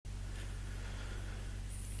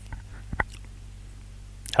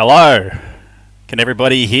Hello, can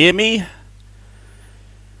everybody hear me?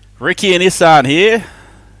 Ricky and Isaan here.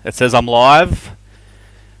 It says I'm live.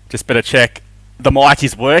 Just better check the mic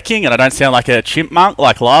is working and I don't sound like a chipmunk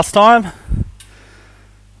like last time.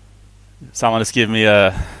 Someone just give me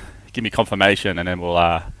confirmation and then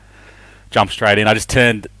we'll jump straight in. I just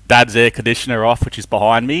turned Dad's air conditioner off, which is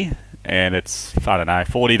behind me, and it's, I don't know,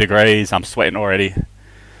 40 degrees. I'm sweating already.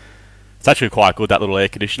 It's actually quite good, that little air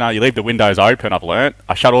conditioner. You leave the windows open, I've learnt.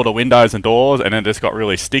 I shut all the windows and doors and then it just got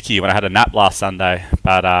really sticky when I had a nap last Sunday.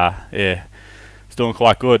 But yeah, it's doing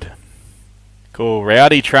quite good. Cool.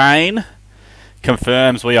 Rowdy Train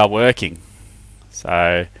confirms we are working.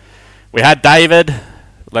 So we had David,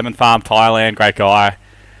 Lemon Farm, Thailand, great guy.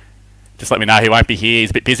 Just let me know he won't be here.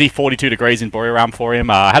 He's a bit busy. 42 degrees in Buriram for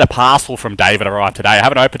him. I had a parcel from David arrive today. I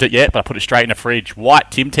haven't opened it yet, but I put it straight in the fridge.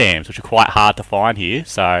 White Tim Tams, which are quite hard to find here.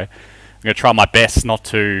 So I'm going to try my best not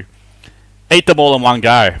to eat them all in one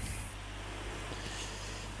go.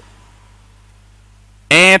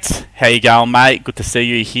 Ant, how you going, mate? Good to see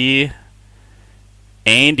you here.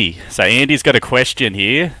 Andy. So Andy's got a question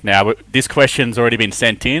here. Now, this question's already been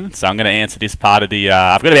sent in, so I'm going to answer this part of the...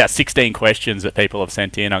 I've got about 16 questions that people have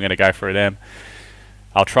sent in. I'm going to go through them.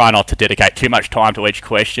 I'll try not to dedicate too much time to each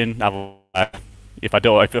question. If I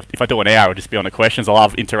do an hour, it'll just be on the questions. I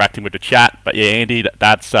love interacting with the chat. But yeah, Andy,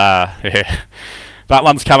 that's... yeah. That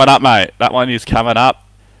one's coming up, mate. That one is coming up.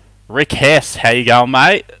 Rick Hess, how you going,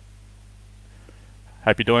 mate?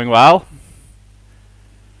 Hope you're doing well.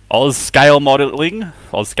 Oz scale modelling,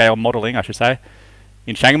 I should say,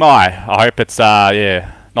 in Chiang Mai. I hope it's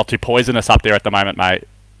yeah, not too poisonous up there at the moment, mate.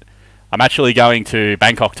 I'm actually going to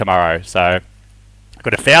Bangkok tomorrow, so I've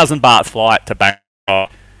got a 1,000 baht flight to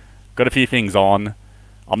Bangkok. Got a few things on.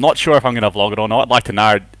 I'm not sure if I'm going to vlog it or not. I'd like to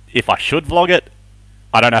know if I should vlog it.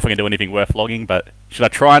 I don't know if I can do anything worth vlogging, but should I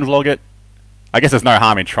try and vlog it? I guess there's no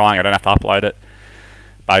harm in trying. I don't have to upload it.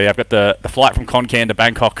 But yeah, I've got the flight from Khon Kaen to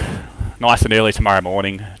Bangkok nice and early tomorrow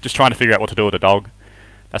morning. Just trying to figure out what to do with the dog.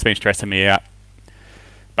 That's been stressing me out.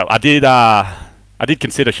 But I did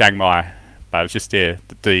consider Chiang Mai, but it's just, yeah,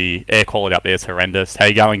 the air quality up there is horrendous. How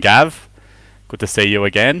you going, Gav? Good to see you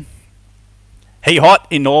again. Hey Hot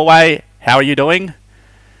in Norway, how are you doing?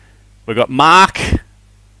 We've got Mark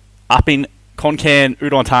up in Khon Kaen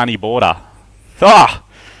Udon Thani border. Ah,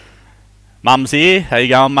 Mum's here. How you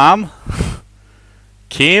going, Mum?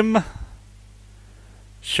 Kim,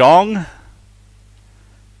 Shong,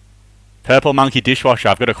 Purple Monkey Dishwasher,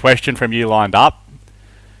 I've got a question from you lined up.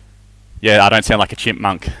 Yeah, I don't sound like a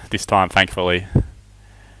chipmunk this time, thankfully.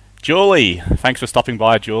 Julie, thanks for stopping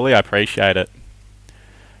by, Julie, I appreciate it.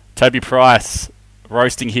 Toby Price,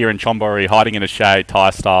 roasting here in Chonburi, hiding in a shade,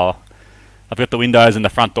 Thai style. I've got the windows and the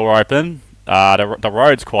front door open. The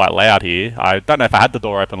road's quite loud here. I don't know if I had the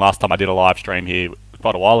door open last time I did a live stream here,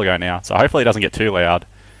 quite a while ago now, so hopefully it doesn't get too loud.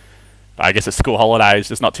 I guess it's school holidays,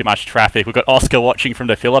 there's not too much traffic. We've got Oscar watching from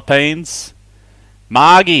the Philippines.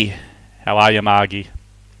 Margie, how are you, Margie?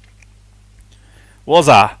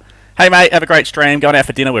 Wazza, hey mate, have a great stream. Going out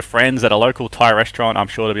for dinner with friends at a local Thai restaurant. I'm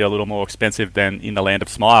sure it'll be a little more expensive than in the land of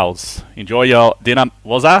smiles. Enjoy your dinner,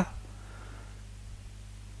 Wazza.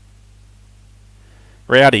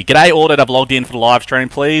 Rowdy, g'day, all that have logged in for the live stream,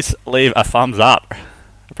 please leave a thumbs up.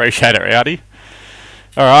 Appreciate it, Rowdy.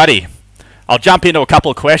 Alrighty. I'll jump into a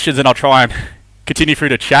couple of questions and I'll try and continue through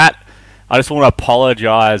the chat. I just want to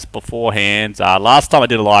apologise beforehand. Last time I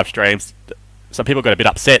did a live stream, some people got a bit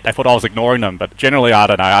upset. They thought I was ignoring them, but generally, I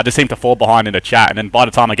don't know. I just seem to fall behind in the chat, and then by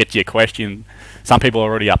the time I get to your question, some people are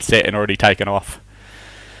already upset and already taken off.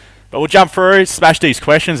 But we'll jump through, smash these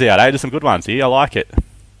questions out, eh? There's some good ones here. I like it.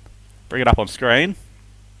 Bring it up on screen.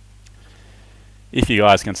 If you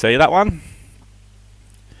guys can see that one.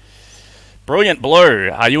 Brilliant Blue,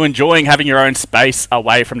 are you enjoying having your own space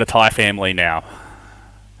away from the Thai family now?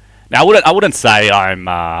 Now, I wouldn't say I'm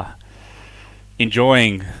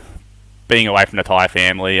enjoying being away from the Thai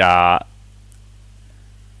family. To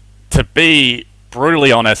be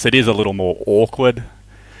brutally honest, it is a little more awkward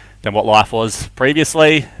than what life was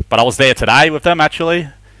previously. But I was there today with them, actually.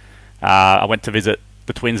 I went to visit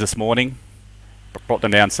the twins this morning. Brought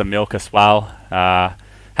them down some milk as well. Had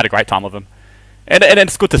a great time with them. And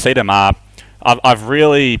it's good to see them. I've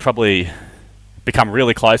really probably become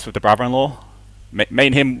really close with the brother-in-law. Me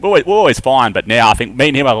and him, we're always fine, but now I think me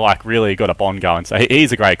and him have like really got a bond going. So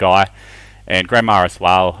he's a great guy, and Grandma as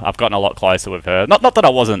well. I've gotten a lot closer with her. Not that I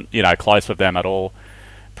wasn't, you know, close with them at all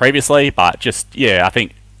previously, but just, yeah, I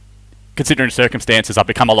think considering circumstances, I've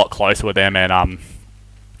become a lot closer with them. And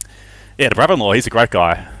yeah, the brother-in-law, he's a great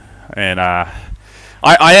guy, and I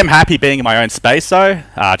am happy being in my own space though,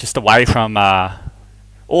 just away from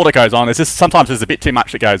all that goes on. Sometimes there's a bit too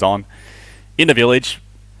much that goes on in the village.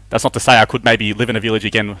 That's not to say I could maybe live in a village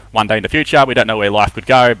again one day in the future. We don't know where life could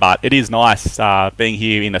go, but it is nice being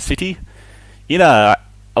here in a city, in a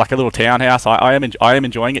little townhouse. I am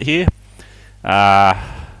enjoying it here.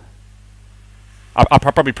 I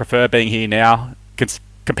probably prefer being here now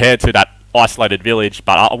compared to that isolated village,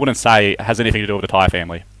 but I wouldn't say it has anything to do with the Thai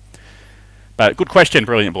family. But good question,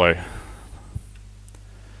 Brilliant Blue.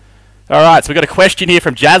 Alright, so we've got a question here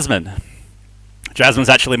from Jasmine. Jasmine's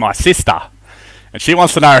actually my sister, and she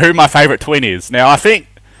wants to know who my favourite twin is. Now, I think,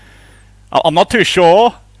 I'm not too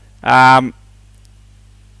sure if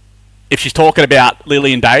she's talking about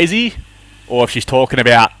Lily and Daisy, or if she's talking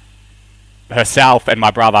about herself and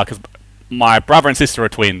my brother, because my brother and sister are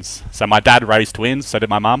twins. So my dad raised twins, so did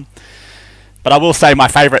my mum. But I will say my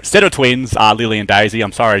favourite set of twins are Lily and Daisy.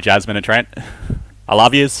 I'm sorry, Jasmine and Trent. I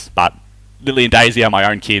love yous, but Lily and Daisy are my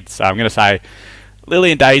own kids. So I'm going to say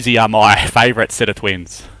Lily and Daisy are my favourite set of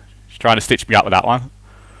twins. She's trying to stitch me up with that one.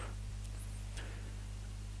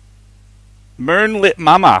 Moonlit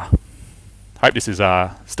Mama. Hope this is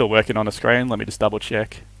still working on the screen. Let me just double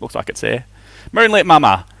check. Looks like it's there. Moonlit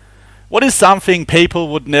Mama. What is something people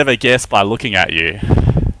would never guess by looking at you?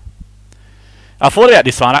 I thought about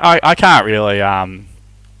this one. I can't really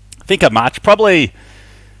think of much. Probably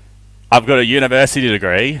I've got a university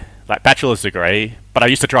degree, like bachelor's degree, but I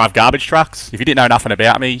used to drive garbage trucks. If you didn't know nothing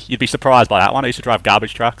about me, you'd be surprised by that one. I used to drive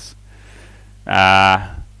garbage trucks.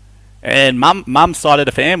 And mum's side of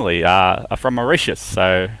the family are from Mauritius,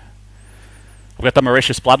 so I've got the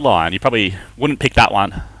Mauritius bloodline. You probably wouldn't pick that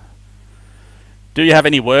one. Do you have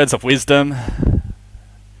any words of wisdom?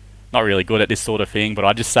 Not really good at this sort of thing, but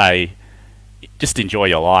I just say, just enjoy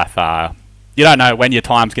your life. You don't know when your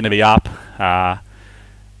time's going to be up.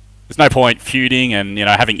 There's no point feuding and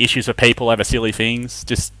having issues with people over silly things.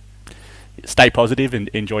 Just stay positive and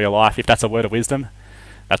enjoy your life. If that's a word of wisdom,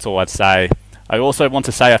 that's all I'd say. I also want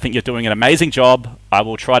to say I think you're doing an amazing job. I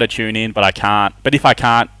will try to tune in, but I can't. But if I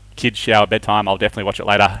can't, kids shower bedtime, I'll definitely watch it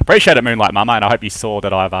later. Appreciate it, Moonlight Mama, and I hope you saw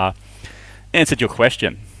that I've answered your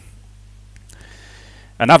question.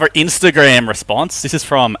 Another Instagram response. This is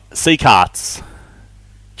from Seacarts.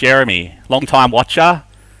 Jeremy, long-time watcher.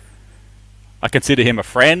 I consider him a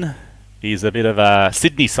friend. He's a bit of a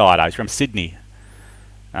Sydney sider. He's from Sydney,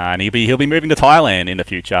 and he'll be moving to Thailand in the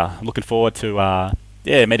future. I'm looking forward to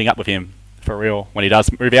meeting up with him for real when he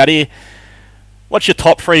does move out here. What's your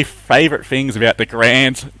top 3 favourite things about the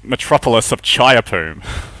grand metropolis of Chaiyapoom?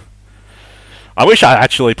 I wish I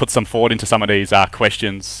actually put some thought into some of these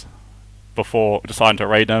questions before deciding to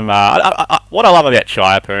read them. What I love about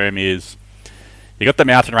Chaiyapoom is you got the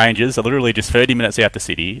mountain ranges. They're literally just 30 minutes out the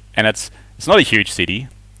city, and it's not a huge city.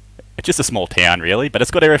 It's just a small town, really, but it's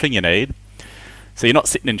got everything you need. So you're not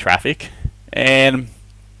sitting in traffic, and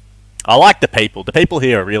I like the people. The people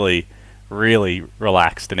here are really, really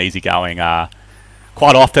relaxed and easygoing.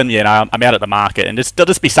 Quite often, I'm out at the market, and there'll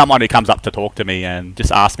just be someone who comes up to talk to me and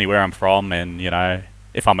just ask me where I'm from, and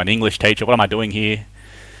if I'm an English teacher, what am I doing here?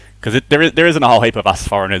 Because there isn't a whole heap of us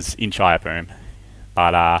foreigners in Chaiyapoom,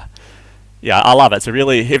 but I love it. It's a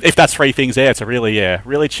really, if that's 3 things there, it's a really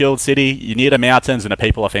really chilled city. You're near the mountains, and the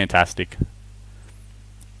people are fantastic.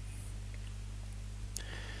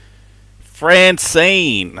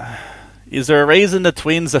 Francine, is there a reason the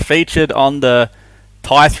twins are featured on the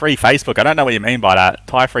Thai 3 Facebook? I don't know what you mean by that.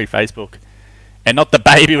 Thai 3 Facebook. And not the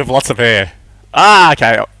baby with lots of hair.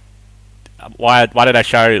 Okay. Why did I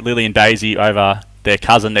show Lily and Daisy over their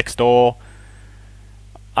cousin next door?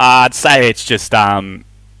 I'd say it's just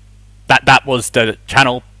that was the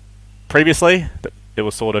channel previously. It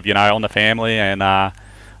was sort of on the family, and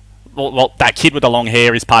well, that kid with the long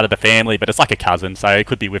hair is part of the family, but it's like a cousin, so it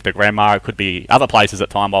could be with the grandma, it could be other places at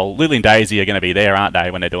the time. Well, Lily and Daisy are going to be there, aren't they,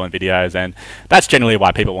 when they're doing videos, and that's generally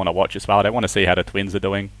why people want to watch as well. They want to see how the twins are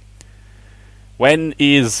doing. When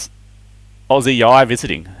is Aussie Yai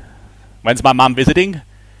visiting? When's my mum visiting?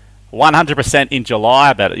 100% in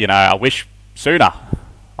July, but I wish sooner.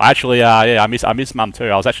 I actually I miss mum too.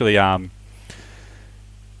 I was actually I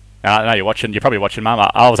know you're probably watching mum.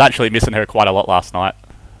 I was actually missing her quite a lot last night.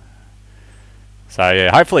 So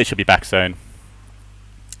yeah, hopefully she'll be back soon.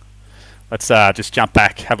 Let's just jump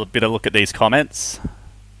back, have a bit of a look at these comments.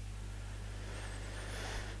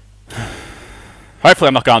 Hopefully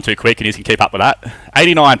I'm not going too quick and you can keep up with that.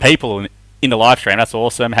 89 people in the live stream, that's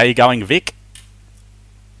awesome. How you going, Vic?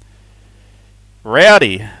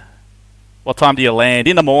 Rowdy, what time do you land?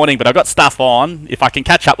 In the morning, but I've got stuff on. If I can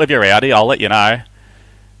catch up with you, Rowdy, I'll let you know.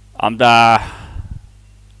 I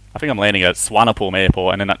think I'm landing at Swanepoel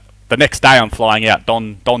Airport, and then the next day I'm flying out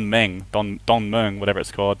Don Meng, whatever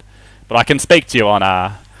it's called. But I can speak to you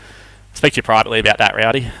on speak to you privately about that,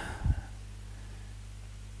 Rowdy.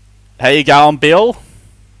 How you going, Bill?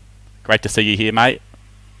 Great to see you here, mate.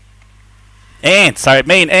 Ant, so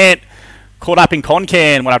me and Ant caught up in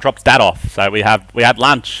Concan when I dropped Dad off. So we had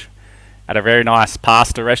lunch at a very nice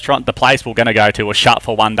pasta restaurant. The place we're going to go to was shut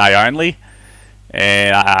for one day only.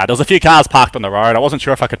 And there was a few cars parked on the road. I wasn't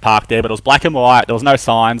sure if I could park there, but it was black and white. There was no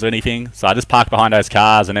signs or anything. So I just parked behind those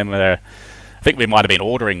cars, and then I think we might have been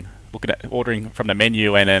ordering from the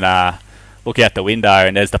menu, and then looking out the window,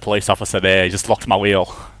 and there's the police officer there. He just locked my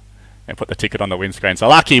wheel and put the ticket on the windscreen. So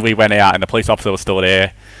lucky we went out and the police officer was still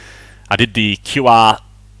there. I did the QR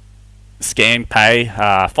scan pay,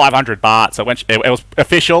 500 baht. So it was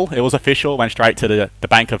official. It was official. Went straight to the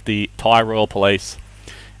bank of the Thai Royal Police.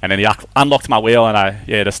 And then he unlocked my wheel, and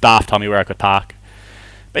the staff told me where I could park.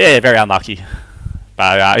 But yeah, very unlucky.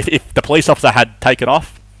 But if the police officer had taken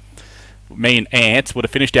off, me and Ant would have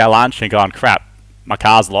finished our lunch and gone, crap, my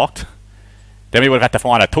car's locked. Then we would have had to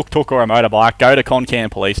find a tuk-tuk or a motorbike, go to Concan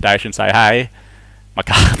police station, say, hey, my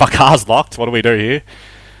car's locked, what do we do here?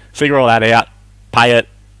 Figure all that out, pay it,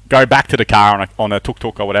 go back to the car on a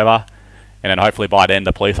tuk-tuk or whatever, and then hopefully by then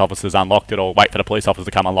the police officers unlocked it, or wait for the police officers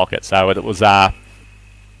to come unlock it. So it was, yeah,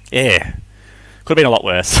 could have been a lot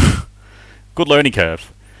worse. Good learning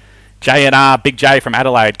curve. J&R, Big J from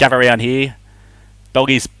Adelaide, gather around here.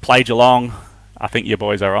 Doggies play Geelong. I think your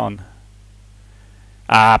boys are on.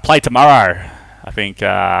 Play tomorrow. I think,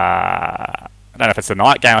 I don't know if it's a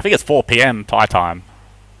night game. I think it's 4 PM Thai time.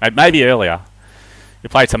 Maybe earlier. We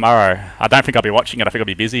play tomorrow. I don't think I'll be watching it. I think I'll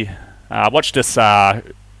be busy. I watched this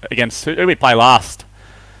against, who did we play last?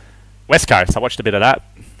 West Coast. I watched a bit of that.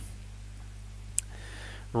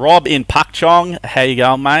 Rob in Pak Chong, how you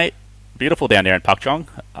going, mate? Beautiful down there in Pak Chong.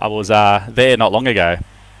 I was there not long ago.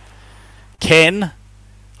 Ken,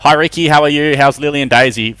 hi Ricky, how are you? How's Lily and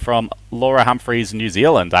Daisy from Laura Humphreys, New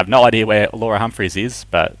Zealand? I have no idea where Laura Humphreys is,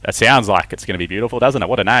 but it sounds like it's going to be beautiful, doesn't it?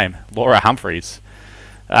 What a name, Laura Humphreys.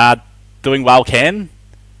 Doing well, Ken?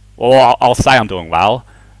 Well, I'll say I'm doing well.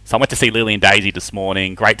 So I went to see Lily and Daisy this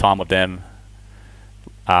morning. Great time with them.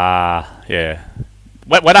 Yeah.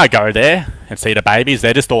 When I go there and see the babies,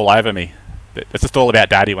 they're just all over me. It's just all about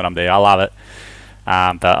daddy when I'm there. I love it.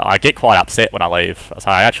 But I get quite upset when I leave.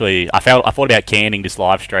 So I thought about canning this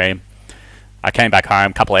live stream. I came back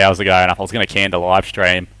home a couple of hours ago and I was going to can the live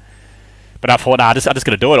stream. But I thought, nah, I'm just going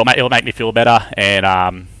to do it. It'll make me feel better. And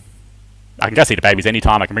I can go see the babies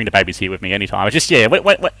anytime. I can bring the babies here with me anytime. It's just, yeah,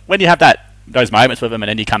 when you have those moments with them and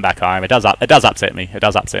then you come back home, it does upset me. It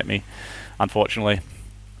does upset me, unfortunately.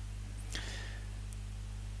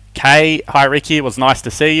 Kay, hi Ricky, it was nice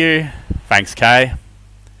to see you. Thanks, Kay.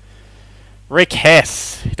 Rick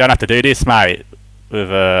Hess, you don't have to do this, mate,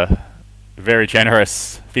 with a very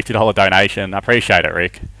generous $50 donation. I appreciate it,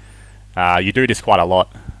 Rick. You do this quite a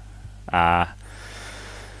lot. But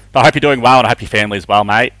I hope you're doing well, and I hope your family is well,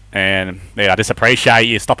 mate. And yeah, I just appreciate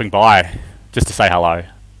you stopping by just to say hello.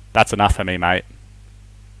 That's enough for me, mate.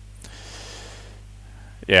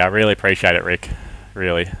 Yeah, I really appreciate it, Rick.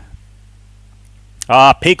 Really.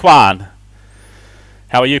 Pequan.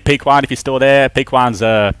 How are you, Pequan, if you're still there? Pequan's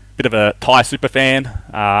a bit of a Thai super fan,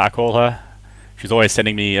 I call her. She's always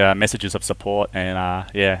sending me messages of support, and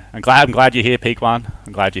yeah, I'm glad you're here, Pequan.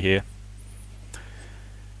 I'm glad you're here.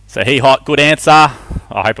 So he hot, good answer.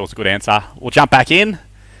 I hope it was a good answer. We'll jump back in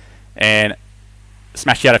and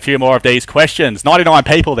smash out a few more of these questions. 99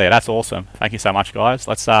 people there, that's awesome. Thank you so much, guys.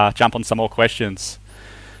 Let's jump on some more questions,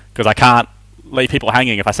 because I can't leave people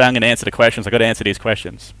hanging. If I say I'm going to answer the questions, I've got to answer these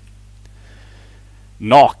questions.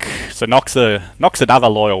 Nock. So Nock's another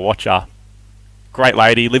loyal watcher. Great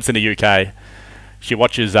lady, lives in the UK. She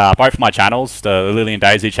watches both my channels, the Lily and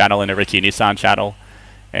Daisy channel and the Ricky and Isaan channel.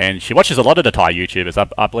 And she watches a lot of the Thai YouTubers.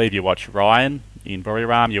 I believe you watch Ryan in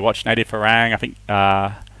Buriram, you watch Native Farang, I think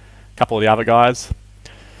a couple of the other guys.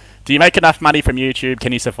 Do you make enough money from YouTube?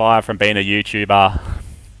 Can you survive from being a YouTuber?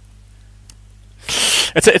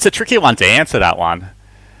 It's a tricky one to answer, that one.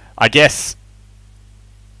 I guess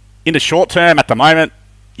in the short term, at the moment,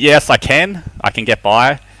 yes, I can get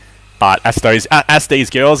by. But as these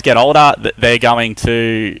girls get older, they're going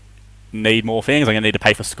to need more things. I'm going to need to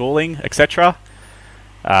pay for schooling, etc.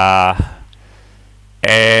 And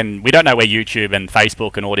we don't know where YouTube and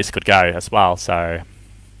Facebook and all this could go as well. So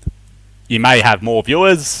you may have more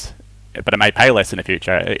viewers, but it may pay less in the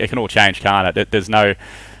future. It can all change, can't it? There's no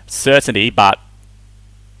certainty, but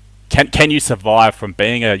can you survive from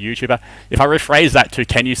being a YouTuber? If I rephrase that to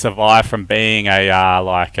can you survive from being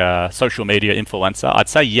a social media influencer, I'd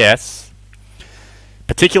say yes.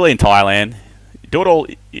 Particularly in Thailand,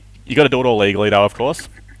 you you got to do it all legally though, of course.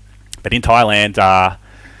 But in Thailand,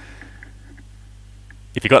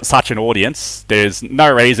 if you've got such an audience, there's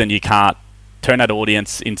no reason you can't turn that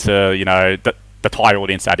audience into, you know, the Thai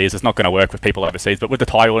audience, that is. It's not going to work with people overseas, but with the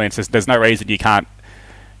Thai audience, there's no reason you can't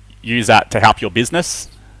use that to help your business.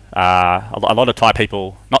 A lot of Thai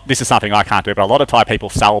people, this is something I can't do, but a lot of Thai people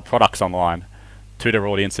sell products online to their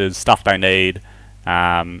audiences, stuff they need,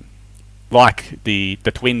 like the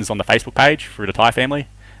twins on the Facebook page through the Thai family.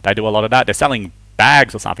 They do a lot of that. They're selling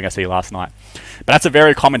bags or something I see last night. But that's a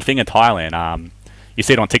very common thing in Thailand. You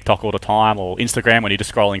see it on TikTok all the time, or Instagram when you're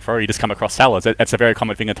just scrolling through, you just come across sellers. It's a very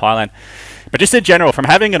common thing in Thailand. But just in general, from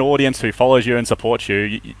having an audience who follows you and supports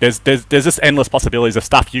you, there's just endless possibilities of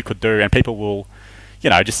stuff you could do, and people will, you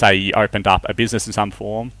know, just say you opened up a business in some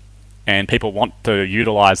form, and people want to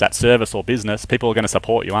utilize that service or business. People are going to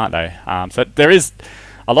support you, aren't they? So there is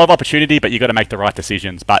a lot of opportunity, but you've got to make the right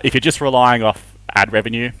decisions. But if you're just relying off ad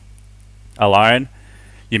revenue alone,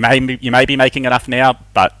 you may be making enough now,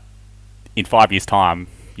 but in 5 years' time,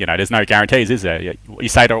 you know, there's no guarantees, is there? You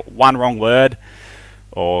say the one wrong word,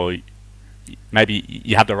 or maybe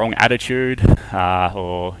you have the wrong attitude,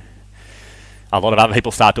 or a lot of other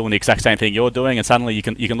people start doing the exact same thing you're doing, and suddenly you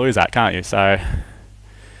can lose that, can't you? So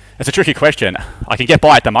it's a tricky question. I can get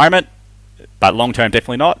by at the moment, but long term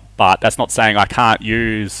definitely not. But that's not saying I can't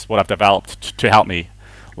use what I've developed to help me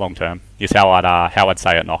long term. Is how I'd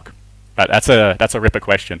say it, Knock. But that's a ripper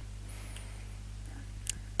question.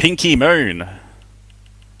 Pinky Moon.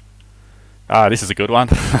 This is a good one.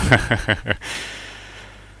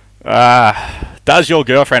 Does your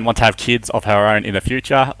girlfriend want to have kids of her own in the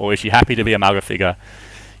future, or is she happy to be a mother figure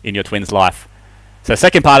in your twin's life? So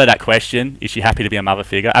second part of that question, is she happy to be a mother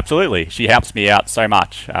figure? Absolutely. She helps me out so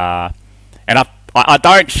much. And I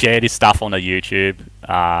don't share this stuff on the YouTube,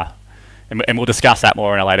 and we'll discuss that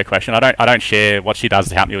more in a later question. I don't share what she does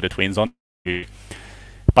to help me with the twins on YouTube.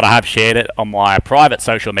 But I have shared it on my private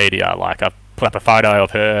social media. Like, I've put up a photo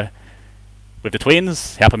of her with the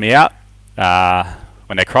twins, helping me out.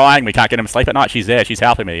 When they're crying, we can't get them to sleep at night, she's there, she's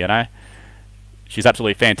helping me, you know. She's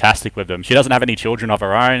absolutely fantastic with them. She doesn't have any children of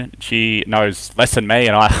her own. She knows less than me,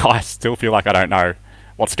 and I still feel like I don't know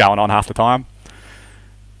what's going on half the time.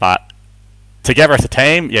 But together as a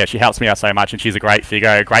team, yeah, she helps me out so much, and she's a great figure,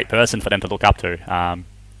 a great person for them to look up to.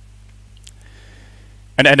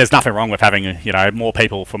 And there's nothing wrong with having, you know, more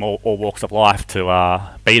people from all walks of life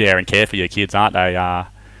to be there and care for your kids, aren't they?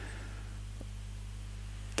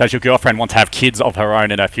 Does your girlfriend want to have kids of her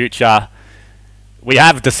own in her future? We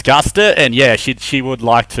have discussed it, and yeah, she would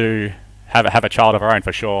like to have a child of her own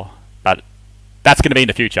for sure. But that's going to be in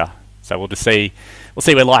the future. So we'll see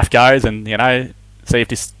where life goes, and, you know, see if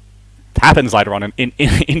this happens later on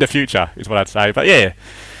in the future, is what I'd say. But yeah,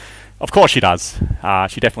 of course she does.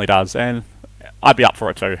 She definitely does, and I'd be up for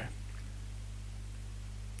it too.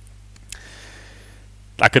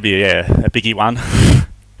 That could be a biggie one.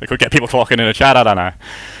 It could get people talking in the chat, I don't know.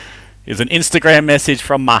 Here's an Instagram message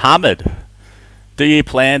from Muhammad. Do you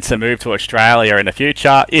plan to move to Australia in the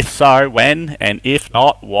future? If so, when? And if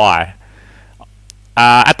not, why?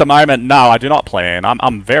 At the moment, no, I do not plan.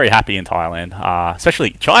 I'm very happy in Thailand, especially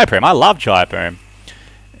Jaipur. I love Jaipur.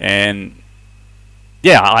 And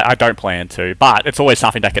yeah, I don't plan to, but it's always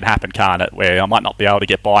something that can happen, can't it? Where I might not be able to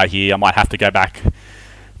get by here. I might have to go back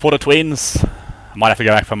for the twins. I might have to go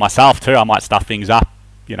back for myself too. I might stuff things up,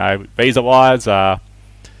 you know, visa-wise.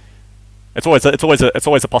 It's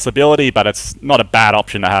always a possibility, but it's not a bad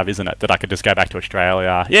option to have, isn't it? That I could just go back to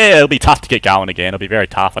Australia. Yeah, it'll be tough to get going again. It'll be very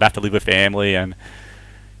tough. I'd have to live with family and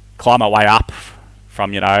climb my way up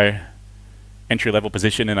from, you know, entry-level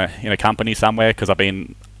position in a company somewhere, because I've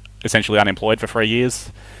been essentially unemployed for 3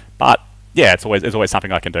 years. But yeah, it's always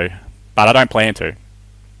something I can do, but I don't plan to.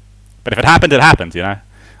 But if it happened, it happens, you know.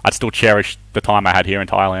 I'd still cherish the time I had here in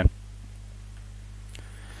Thailand.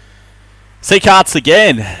 Sea carts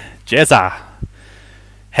again. Jezza,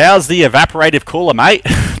 how's the evaporative cooler, mate?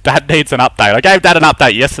 Dad needs an update. I gave Dad an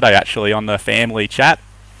update yesterday, actually, on the family chat.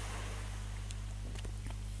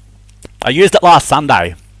 I used it last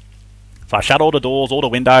Sunday, so I shut all the doors, all the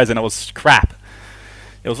windows, and it was crap.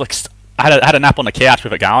 It was like, I had a nap on the couch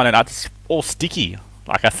with it going, and it's all sticky.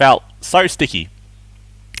 Like, I felt so sticky.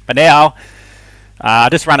 But now, I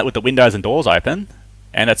just ran it with the windows and doors open,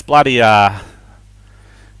 and it's bloody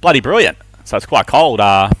brilliant. So it's quite cold.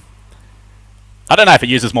 I don't know if it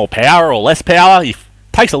uses more power or less power. It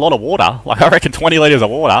takes a lot of water. Like, I reckon 20 litres of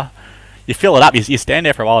water. You fill it up. You stand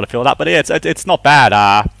there for a while to fill it up. But yeah, it's not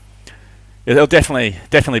bad. It'll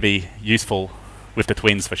definitely be useful with the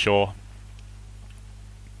twins for sure.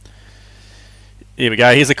 Here we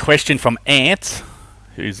go. Here's a question from Ant,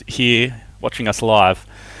 who's here watching us live.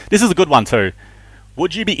 This is a good one too.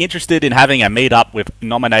 Would you be interested in having a meetup with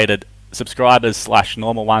nominated subscribers slash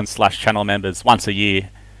normal ones slash channel members once a year?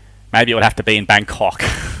 Maybe it would have to be in Bangkok.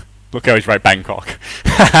 Look how he's wrote Bangkok.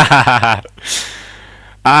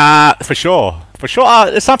 For sure. For sure.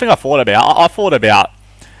 It's something I thought about. I thought about...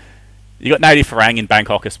 You got Native Farang in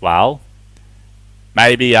Bangkok as well.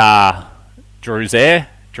 Maybe Drew's there.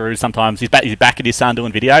 Drew sometimes... He's back at Isaan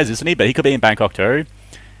doing videos, isn't he? But he could be in Bangkok too.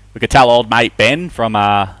 We could tell old mate Ben from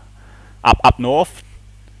up north.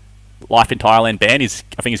 Life in Thailand Ben. I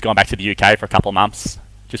think he's gone back to the UK for a couple of months.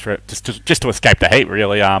 Just to escape the heat,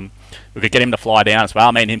 really. We could get him to fly down as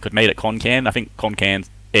well. Me and him could meet at Konkan. I think Konkan's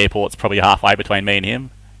airport's probably halfway between me and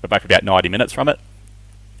him. We're both about 90 minutes from it.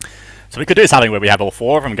 So we could do something where we have all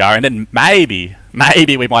four of them go, and then maybe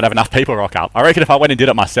we might have enough people rock up. I reckon if I went and did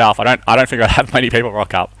it myself, I don't think I'd have many people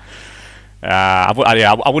rock up. I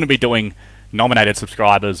wouldn't be doing nominated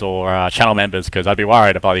subscribers or channel members because I'd be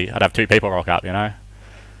worried if I'd have two people rock up, you know.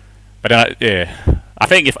 But yeah, I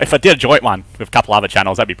think if I did a joint one with a couple other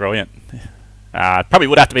channels, that'd be brilliant. Probably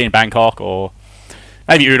would have to be in Bangkok or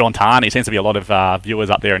maybe Udon Thani. Seems to be a lot of viewers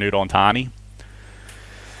up there in Udon Thani.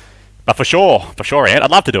 But for sure, Ant, I'd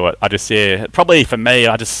love to do it. Probably for me,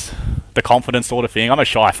 the confidence sort of thing. I'm a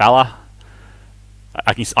shy fella.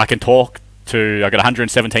 I can talk to. I got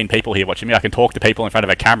 117 people here watching me. I can talk to people in front of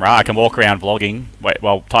a camera. I can walk around vlogging.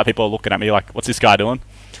 Type people are looking at me like, "What's this guy doing?"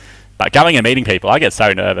 But going and meeting people, I get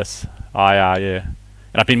so nervous. Yeah, and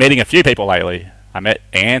I've been meeting a few people lately. I met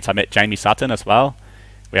Ant. I met Jamie Sutton as well.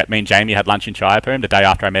 Me and Jamie had lunch in Chaiyapoom the day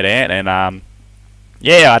after I met Ant, and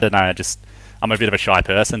yeah, I don't know. I'm a bit of a shy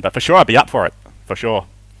person, but for sure I'd be up for it. For sure.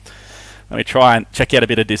 Let me try and check out a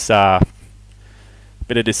bit of this chat.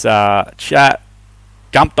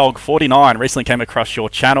 Gumpdog49 recently came across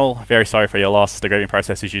your channel. Very sorry for your loss. The grieving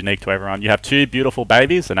process is unique to everyone. You have two beautiful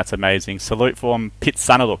babies, and that's amazing. Salute from Pit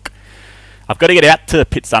Sunaluk. I've got to get out to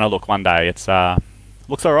Pit Sunaluk one day. It's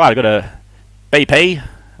looks alright. I've got a BP,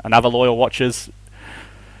 another loyal watchers.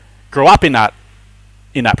 Grew up in that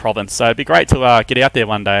province, so it'd be great to get out there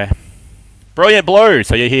one day. Brilliant Blue,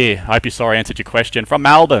 so you're here. I hope you saw I answered your question. From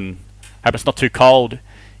Melbourne. Hope it's not too cold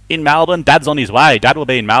in Melbourne. Dad's on his way. Dad will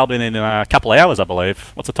be in Melbourne in a couple of hours, I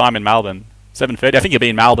believe. What's the time in Melbourne? 7:30. I think he'll be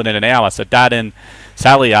in Melbourne in an hour. So Dad and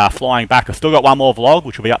Sally are flying back. I've still got one more vlog,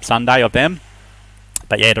 which will be up Sunday of them.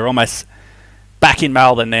 But yeah, they're almost back in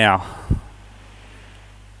Melbourne now.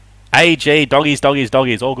 AG, doggies.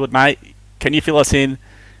 All good, mate. Can you fill us in?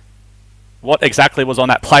 What exactly was on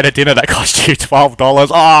that plate of dinner that cost you $12?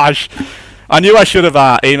 Oh, I knew I should have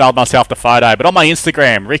emailed myself the photo, but on my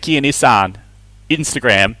Instagram, rickyinisaan,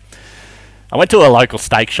 Instagram, I went to a local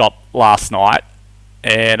steak shop last night,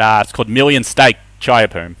 and it's called Million Steak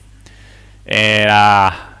Chaiyapoom,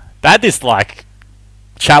 and they had this like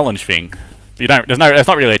challenge thing. It's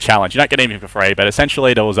not really a challenge. You don't get anything for free, but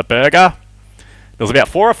essentially there was a burger. There was about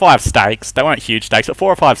 4 or 5 steaks. They weren't huge steaks, but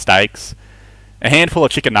 4 or 5 steaks, a handful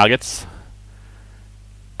of chicken nuggets,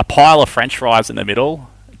 a pile of French fries in the middle,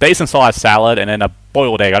 decent sized salad, and then a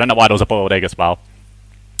boiled egg. I don't know why there was a boiled egg as well.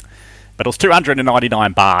 But it was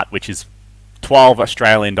 299 baht, which is 12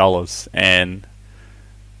 Australian dollars. And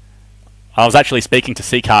I was actually speaking to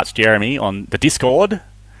Seacart's Jeremy on the Discord.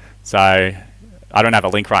 So I don't have a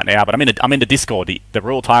link right now, but I'm in the Discord, the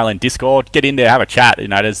Rural Thailand Discord. Get in there, have a chat. You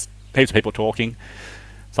know, there's heaps of people talking.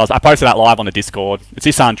 So I posted that live on the Discord. It's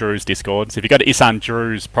Isaan Drew's Discord. So if you go to Isaan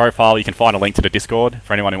Drew's profile, you can find a link to the Discord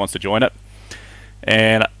for anyone who wants to join it.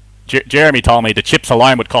 And Jeremy told me the chips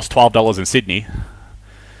alone would cost $12 in Sydney.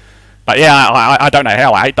 But yeah, I don't know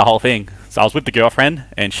how. I ate the whole thing. So I was with the girlfriend,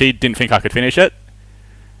 and she didn't think I could finish it.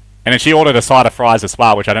 And then she ordered a side of fries as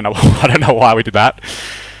well, which I don't know. I don't know why we did that.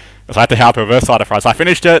 So I had to help her with her side of fries. So I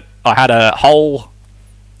finished it. I had a whole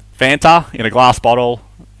Fanta in a glass bottle.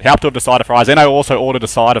 Helped her with the side of fries. Then I also ordered a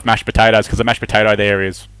side of mashed potatoes because the mashed potato there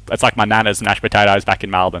it's like my nana's mashed potatoes back in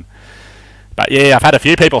Melbourne. But yeah, I've had a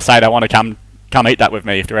few people say they want to come eat that with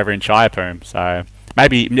me if they're ever in Chaiyapoom. So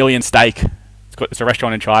maybe Million Steak. It's a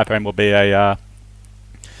restaurant in Chaiyapoom. Will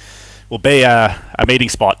be a meeting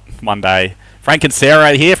spot one day. Frank and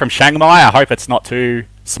Sarah here from Chiang Mai. I hope it's not too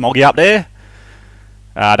smoggy up there.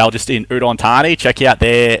 They're just in Udon Thani. Check out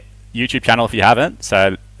their YouTube channel if you haven't.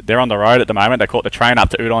 So they're on the road at the moment. They caught the train up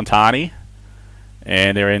to Udon Thani,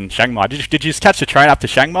 and they're in Chiang Mai. Did you just catch the train up to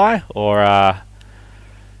Chiang Mai, or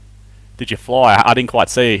did you fly? I didn't quite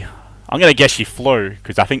see. I'm going to guess you flew,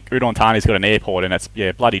 because I think Udon Thani's got an airport, and it's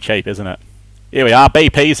bloody cheap, isn't it? Here we are.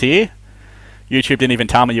 BP's here. YouTube didn't even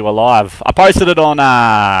tell me you were live. I posted it on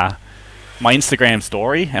my Instagram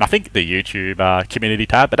story, and I think the YouTube community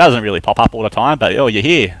tab. It doesn't really pop up all the time, but oh, you're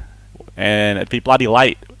here, and it'd be bloody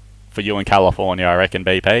late for you in California, I reckon,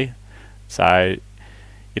 BP. So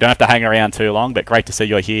you don't have to hang around too long, but great to see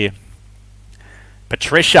you're here.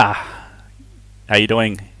 Patricia, how you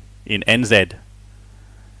doing in NZ?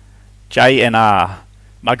 JNR,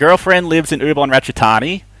 my girlfriend lives in Ubon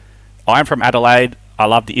Ratchathani. I'm from Adelaide. I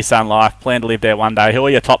love the Isaan life. Plan to live there one day. Who are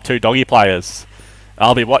your top 2 doggy players?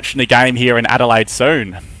 I'll be watching the game here in Adelaide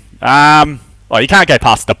soon. Well, you can't go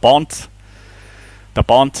past the Bont. The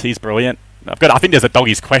Bont, he's brilliant. I think there's a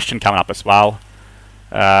doggies question coming up as well.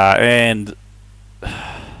 And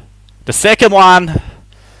the second one,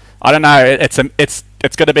 I don't know. It's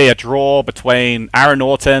going to be a draw between Aaron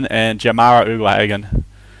Norton and Jamara Uguhagen.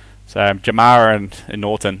 So Jamara and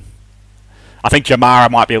Norton. I think Jamara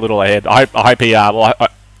might be a little ahead. I hope he.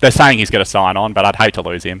 They're saying he's going to sign on, but I'd hate to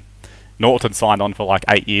lose him. Norton signed on for like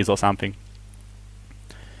 8 years or something.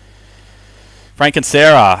 Frank and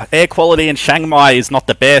Sarah, air quality in Chiang Mai is not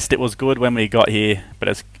the best. It was good when we got here, but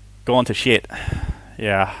it's gone to shit.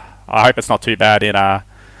 Yeah, I hope it's not too bad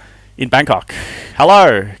in Bangkok.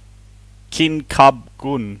 Hello, Kin Cub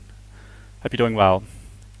Gun. Hope you're doing well.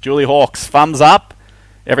 Julie Hawks, thumbs up.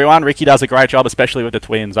 Everyone, Ricky does a great job, especially with the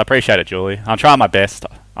twins. I appreciate it, Julie. I'm trying my best.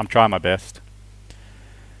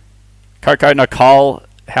 Coco Nicole,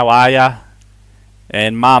 how are ya?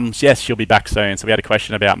 And Mums, yes, she'll be back soon. So we had a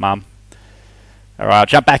question about Mum. Alright,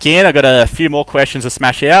 jump back in. I've got a few more questions to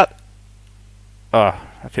smash out. Oh,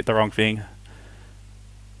 I've hit the wrong thing.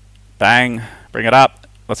 Bang. Bring it up.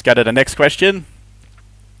 Let's go to the next question.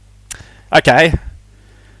 Okay.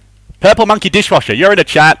 Purple Monkey Dishwasher, you're in a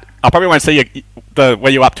chat. I probably won't see you,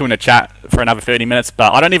 where you're up to in the chat for another 30 minutes,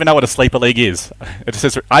 but I don't even know what a sleeper league is. It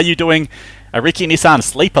says, are you doing a Ricky and Isaan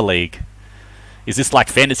sleeper league? Is this like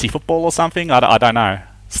fantasy football or something? I don't know.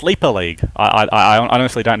 Sleeper league. I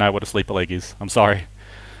honestly don't know what a sleeper league is. I'm sorry.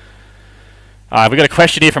 We've got a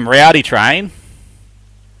question here from Rowdy Train.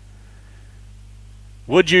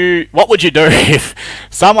 What would you do if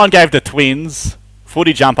someone gave the Twins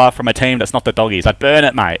footy jumper from a team that's not the Doggies? I'd burn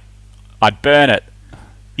it, mate. I'd burn it.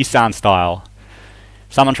 Isaan style.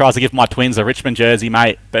 Someone tries to give my Twins a Richmond jersey,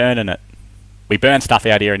 mate. Burning it. We burn stuff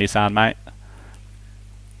out here in Isaan, mate.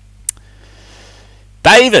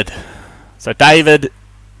 David. So David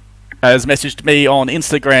has messaged me on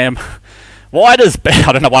Instagram. Why does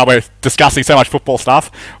I don't know why we're discussing so much football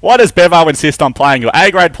stuff. Why does Bevo insist on playing your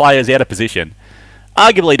A-grade players out of position?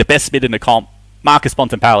 Arguably the best mid in the comp, Marcus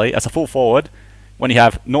Bontempelli, as a full forward, when you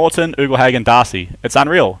have Norton, Uguhagen, Darcy. It's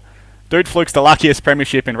unreal. Dude flukes the luckiest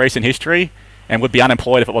premiership in recent history and would be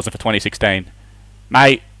unemployed if it wasn't for 2016.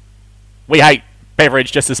 Mate, we hate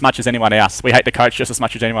Beveridge just as much as anyone else. We hate the coach just as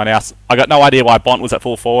much as anyone else. I got no idea why Bont was at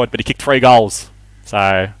full forward, but he kicked 3 goals.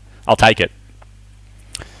 So, I'll take it.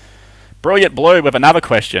 Brilliant Blue with another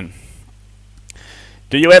question.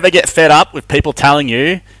 Do you ever get fed up with people telling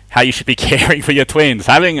you how you should be caring for your twins?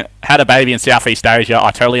 Having had a baby in Southeast Asia,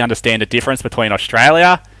 I totally understand the difference between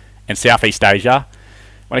Australia and Southeast Asia.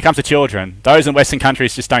 When it comes to children, those in Western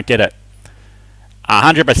countries just don't get it.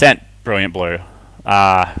 100% Brilliant Blue.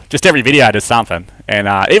 Just every video does something.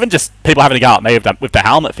 And even just people having to go at me with the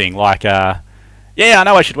helmet thing. Like, yeah, I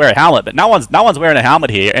know I should wear a helmet, but no one's wearing a helmet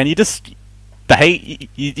here. And the heat,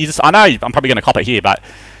 you just, I know I'm probably going to cop it here, but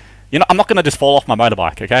I'm not going to just fall off my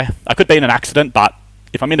motorbike, okay? I could be in an accident, but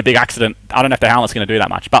if I'm in a big accident, I don't know if the helmet's going to do that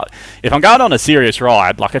much. But if I'm going on a serious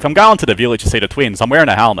ride, like if I'm going to the village to see the twins, I'm wearing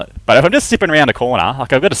a helmet. But if I'm just zipping around a corner,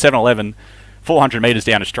 like I've got a 7-Eleven 400 metres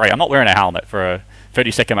down the street, I'm not wearing a helmet for a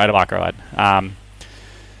 30-second motorbike ride.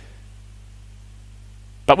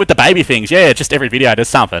 But with the baby things, yeah, just every video does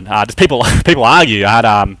something. Just people argue. I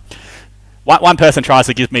had one person tries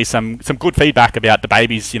to give me some good feedback about the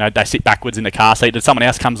babies. They sit backwards in the car seat. And someone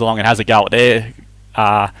else comes along and has a go at their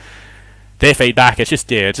feedback. It's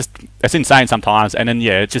just it's insane sometimes. And then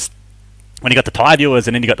it's just when you got the Thai viewers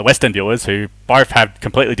and then you got the Western viewers who both have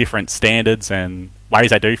completely different standards and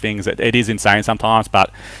ways they do things. It is insane sometimes.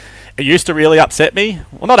 But it used to really upset me.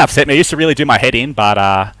 Well, not upset me. It used to really do my head in. But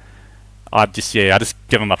I just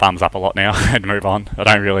give them a thumbs up a lot now and move on. I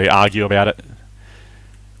don't really argue about it.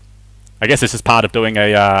 I guess this is part of doing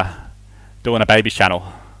a babies channel.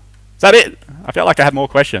 Is that it? I felt like I had more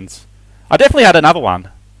questions. I definitely had another one.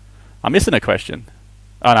 I'm missing a question.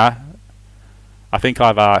 Oh no. I think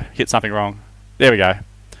I've hit something wrong. There we go.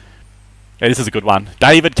 Yeah, this is a good one.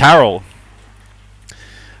 David Carroll.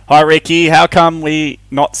 Hi Ricky, how come we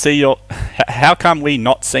not seen your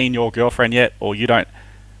girlfriend yet, or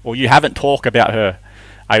you haven't talked about her?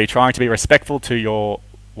 Are you trying to be respectful to your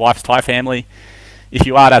wife's Thai family? If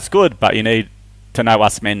you are, that's good, but you need to know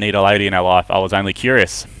us men need a lady in our life. I was only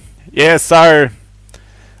curious. Yeah, so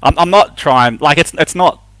I'm not trying, like it's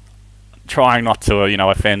not trying not to,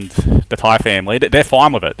 offend the Thai family. They're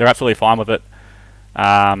fine with it. They're absolutely fine with it.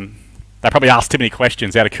 They probably ask too many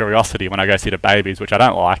questions out of curiosity when I go see the babies, which I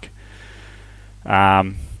don't like.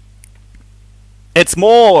 It's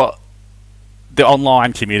more the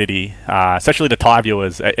online community, especially the Thai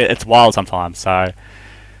viewers. It's wild sometimes. So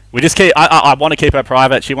we just keep. I want to keep her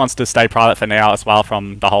private. She wants to stay private for now as well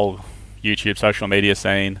from the whole YouTube social media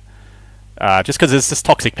scene. Just because there's just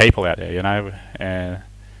toxic people out there, and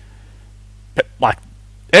but like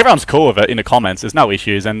everyone's cool with it in the comments. There's no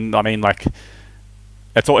issues, and I mean like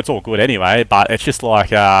it's all good anyway. But it's just like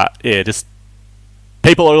just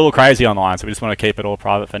people are a little crazy online, so we just want to keep it all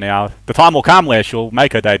private for now. The time will come where she'll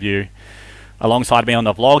make her debut alongside me on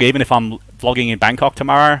the vlog. Even if I'm vlogging in Bangkok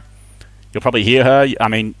tomorrow, you'll probably hear her. I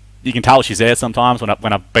mean, you can tell she's there sometimes when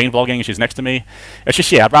I've been vlogging and she's next to me. It's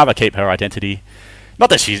just I'd rather keep her identity. Not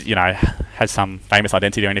that she's has some famous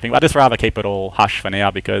identity or anything, but I'd just rather keep it all hush for now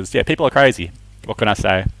because people are crazy. What can I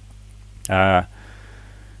say? But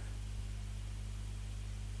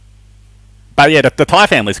yeah, the Thai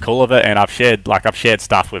family's cool with it, and I've shared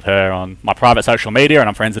stuff with her on my private social media, and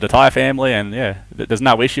I'm friends with the Thai family, and there's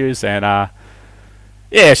no issues, and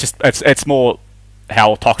it's more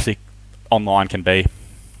how toxic online can be.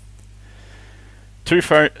 To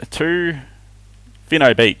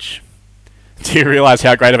Fino Beach. Do you realise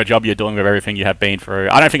how great of a job you're doing with everything you have been through?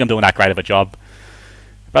 I don't think I'm doing that great of a job,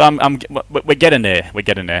 but we're getting there. We're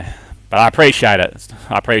getting there. But I appreciate it.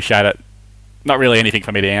 Not really anything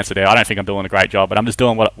for me to answer there. I don't think I'm doing a great job, but I'm just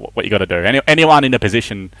doing what you got to do. Anyone in the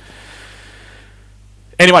position,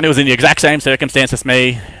 anyone who was in the exact same circumstance as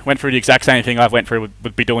me, went through the exact same thing I've went through,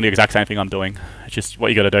 would be doing the exact same thing I'm doing. It's just what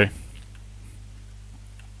you got to do.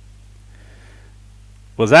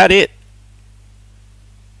 Was that it?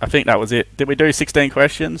 I think that was it. Did we do 16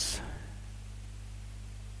 questions?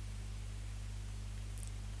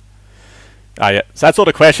 Oh yeah, so that's all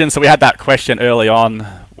the questions. So we had that question early on,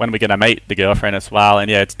 when we're going to meet the girlfriend as well.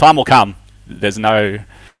 And time will come. There's no,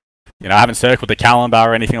 I haven't circled the calendar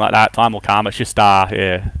or anything like that. Time will come. It's just,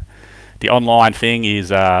 the online thing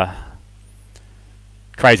is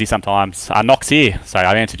crazy sometimes. Nock's here. So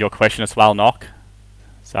I answered your question as well, Nock.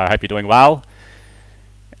 So I hope you're doing well.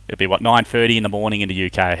 It'll be 9:30 in the morning in the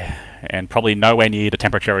UK, and probably nowhere near the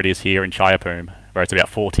temperature it is here in Chayapum, where it's about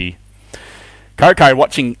 40. Coco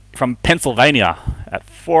watching from Pennsylvania at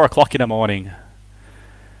 4 o'clock in the morning.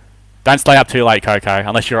 Don't stay up too late, Coco,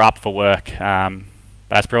 unless you're up for work. But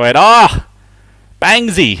that's brilliant.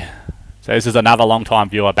 Bangsy. So this is another long-time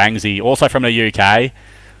viewer, Bangsy, also from the UK.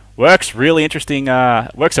 Works a really interesting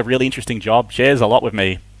job. Shares a lot with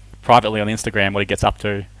me privately on Instagram what he gets up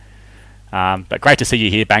to. But great to see you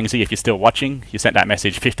here, Bangsy, if you're still watching. You sent that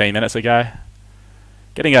message 15 minutes ago.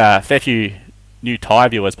 Getting a fair few new Thai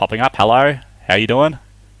viewers popping up. Hello, how you doing?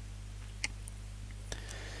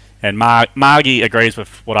 And Margie agrees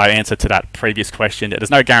with what I answered to that previous question.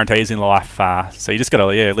 There's no guarantees in life, so you just got to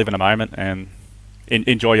live in a moment and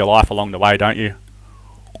enjoy your life along the way, don't you?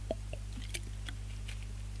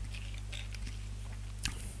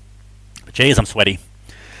 Geez, I'm sweaty.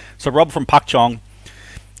 So Rob from Pak Chong.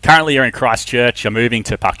 Currently you're in Christchurch, you're moving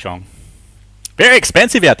to Pak Chong. Very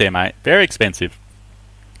expensive out there, mate. Very expensive.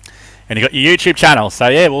 And you got your YouTube channel, so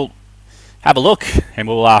we'll have a look and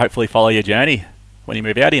we'll hopefully follow your journey when you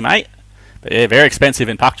move out here, mate. But very expensive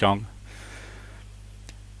in Pak Chong.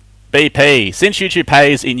 BP. Since YouTube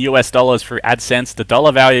pays in US dollars through AdSense, the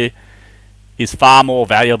dollar value is far more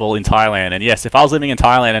valuable in Thailand. And yes, if I was living in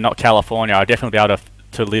Thailand and not California, I'd definitely be able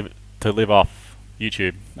to live off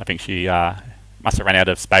YouTube. I think she must have run out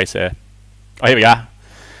of space there. Oh, here we are.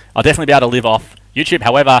 I'll definitely be able to live off YouTube.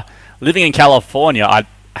 However, living in California, I'd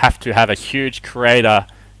have to have a huge creator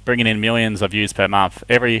bringing in millions of views per month.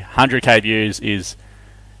 Every 100k views is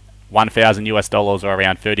 1,000 US dollars, or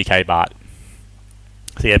around 30k baht.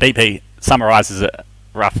 So yeah, BP summarizes it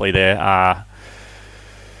roughly there.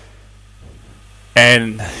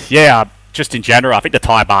 And yeah, just in general, I think the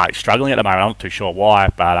Thai baht is struggling at the moment. I'm not too sure why,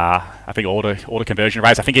 but I think all the conversion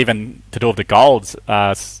rates, I think even to do with the golds,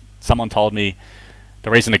 someone told me the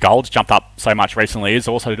reason the golds jumped up so much recently is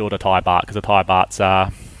also to do with the Thai baht, because the Thai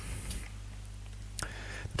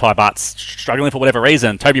baht's struggling for whatever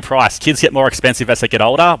reason. Toby Price, kids get more expensive as they get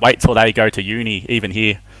older. Wait till they go to uni, even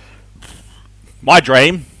here. My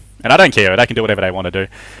dream, and I don't care, they can do whatever they want to do.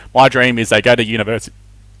 My dream is they go to university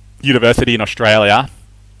in Australia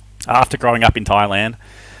after growing up in Thailand,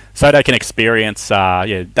 so they can experience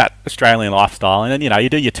that Australian lifestyle, and then you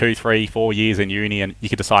do your 2, 3, 4 years in uni, and you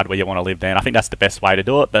can decide where you want to live then. I think that's the best way to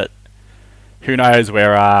do it, but who knows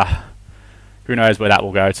where that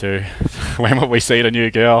will go to. When will we see the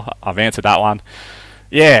new girl? I've answered that one.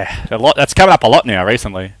 Yeah, a lot. That's coming up a lot now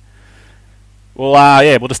recently. Well,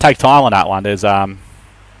 yeah, we'll just take time on that one. There's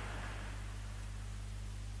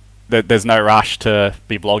no rush to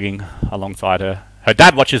be vlogging alongside her. Her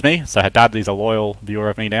dad watches me, so her dad is a loyal viewer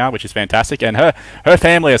of me now, which is fantastic. And her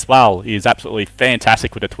family as well is absolutely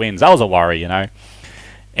fantastic with the twins. That was a worry, you know,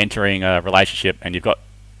 entering a relationship and you've got,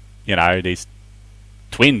 you know, these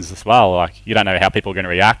twins as well. Like, you don't know how people are going to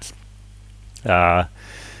react. But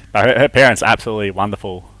her parents are absolutely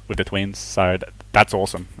wonderful with the twins, so that's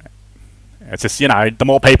awesome. It's just, you know, the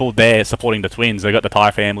more people there supporting the twins, they've got the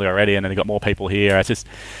Thai family already, and then they've got more people here. It's just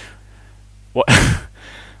what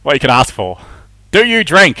what you can ask for. Do you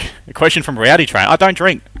drink? A question from Reality Train. I don't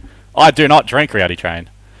drink. I do not drink, Reality Train.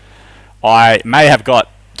 I may have got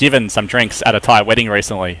given some drinks at a Thai wedding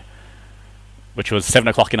recently, which was 7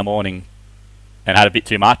 o'clock in the morning, and had a bit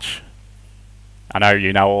too much. I know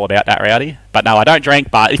you know all about that, Rowdy. But no, I don't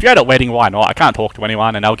drink, but if you're at a wedding, why not? I can't talk to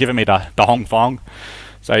anyone, and they were giving me the Hong Fong.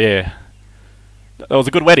 So yeah, it was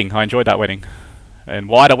a good wedding. I enjoyed that wedding. And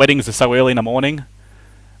why the weddings are so early in the morning,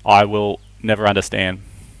 I will never understand.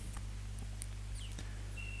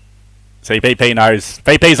 See, BP knows.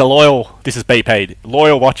 BP's a loyal, this is BP,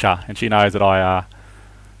 loyal watcher, and she knows that I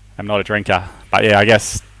am not a drinker. But yeah, I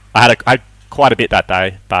guess I had quite a bit that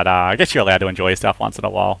day, but I guess you're allowed to enjoy yourself once in a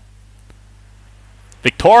while.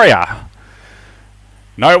 Victoria.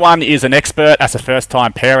 No one is an expert as a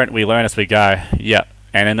first-time parent. We learn as we go. Yeah,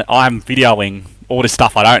 and then I'm videoing all this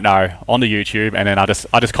stuff I don't know on the YouTube, and then I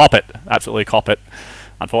just cop it. Absolutely cop it,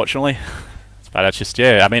 unfortunately. But it's just,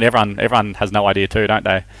 yeah, I mean, everyone has no idea too, don't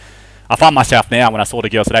they? I find myself now when I saw the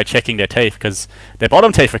girls today checking their teeth because their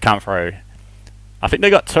bottom teeth have come through. I think they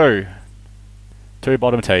got two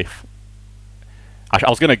bottom teeth. I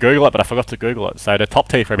was going to Google it, but I forgot to Google it. So their top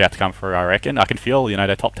teeth are about to come through, I reckon. I can feel, you know,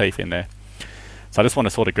 their top teeth in there. So I just want to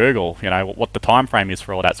sort of Google, you know, what the time frame is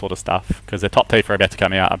for all that sort of stuff, because their top teeth are about to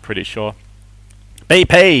come out, I'm pretty sure.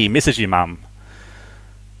 BP, misses you, mum.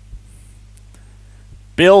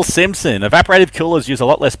 Bill Simpson, evaporative coolers use a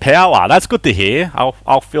lot less power. That's good to hear.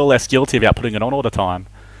 I'll feel less guilty about putting it on all the time.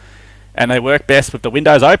 And they work best with the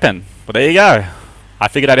windows open. Well, there you go. I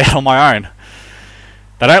figured that out on my own.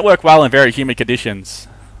 They don't work well in very humid conditions.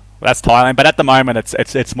 Well, that's Thailand, but at the moment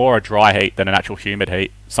it's more a dry heat than an actual humid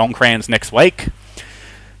heat. Songkran's next week.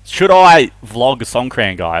 Should I vlog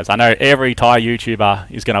Songkran, guys? I know every Thai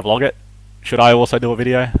YouTuber is going to vlog it. Should I also do a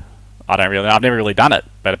video? I don't really know. I've never really done it,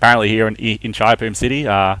 but apparently here in Chaiyapoom City,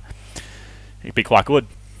 it'd be quite good.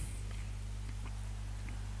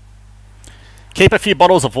 Keep a few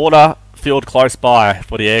bottles of water filled close by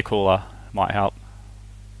for the air cooler. Might help.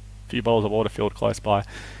 A few bottles of water filled close by.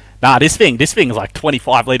 Nah, this thing's like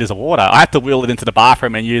 25 litres of water. I had to wheel it into the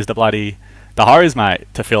bathroom and use the hose, mate,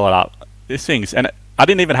 to fill it up. This thing's, and I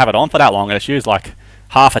didn't even have it on for that long, and it's used like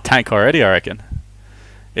half a tank already, I reckon.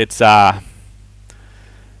 It's a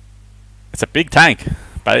big tank,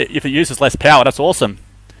 but if it uses less power, that's awesome.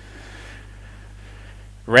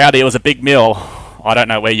 Rowdy, it was a big mill. I don't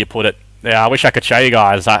know where you put it. Yeah, I wish I could show you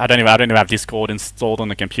guys. I don't even have Discord installed on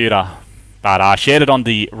the computer, but I shared it on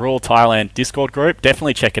the Rural Thailand Discord group.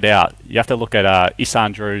 Definitely check it out. You have to look at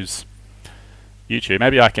Isaan Drew's YouTube.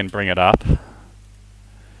 Maybe I can bring it up.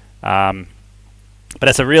 But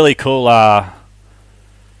it's a really cool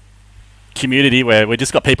community where we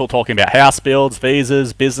just got people talking about house builds,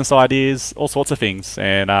 visas, business ideas, all sorts of things.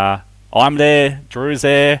 And I'm there, Drew's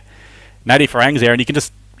there, Natty Farang's there, and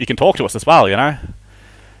you can talk to us as well, you know.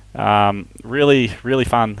 Really, really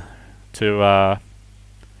fun to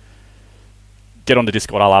get on the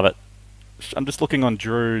Discord. I love it. I'm just looking on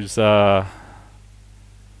Drew's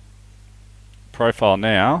profile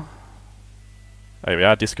now. There we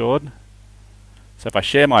are, Discord. So if I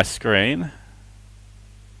share my screen,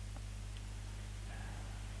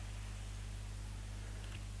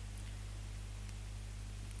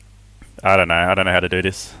 I don't know how to do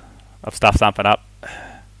this. I've stuffed something up. But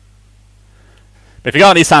if you go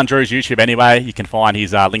on Isaan Drew's YouTube anyway, you can find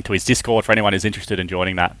his link to his Discord for anyone who's interested in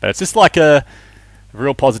joining that. But it's just like a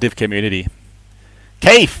real positive community.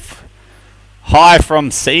 Keith! Hi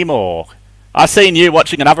from Seymour. I've seen you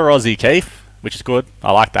watching another Aussie, Keith, which is good.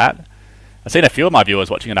 I like that. I've seen a few of my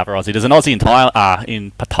viewers watching another Aussie. There's an Aussie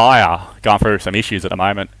in Pattaya going through some issues at the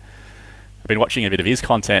moment. I've been watching a bit of his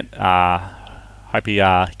content. Hope he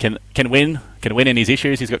can win in his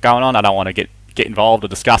issues he's got going on. I don't want to get involved or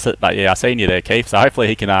discuss it, but yeah, I've seen you there, Keith. So hopefully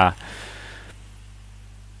he can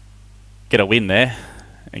get a win there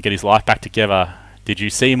and get his life back together. Did you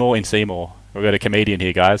see more in Seymour? We've got a comedian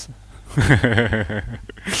here, guys.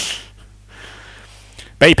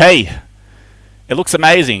 BP, it looks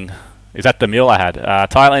amazing. Is that the meal I had?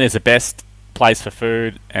 Thailand is the best place for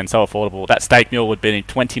food and so affordable. That steak meal would be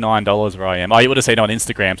 $29 where I am. Oh, you would have seen it on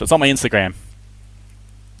Instagram, so it's on my Instagram.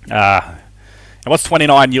 And what's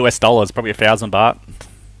 29 US dollars? Probably $1,000 baht.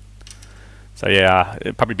 So yeah,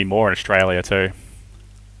 it'd probably be more in Australia too.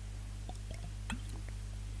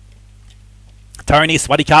 Tony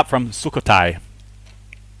Sweaty Cup from Sukhothai.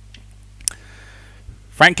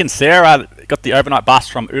 Frank and Sarah got the overnight bus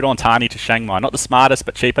from Udon Thani to Chiang Mai. Not the smartest,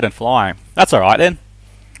 but cheaper than flying. That's alright then.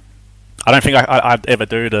 I don't think I'd ever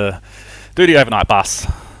do the overnight bus.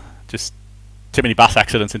 Just too many bus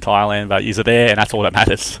accidents in Thailand, but you're there and that's all that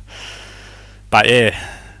matters. But yeah,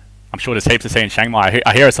 I'm sure there's heaps to see in Chiang Mai.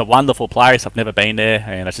 I hear it's a wonderful place. I've never been there,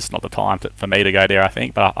 and it's just not the time for me to go there, I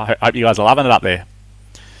think. But I hope you guys are loving it up there.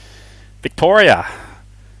 Victoria.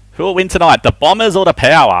 Who will win tonight? The Bombers or the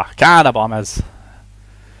Power? Canada Bombers.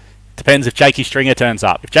 Depends if Jakey Stringer turns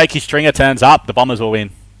up. If Jakey Stringer turns up, the Bombers will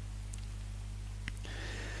win.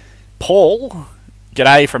 Paul.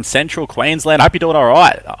 G'day from Central Queensland. I hope you're doing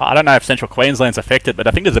alright. I don't know if Central Queensland's affected, but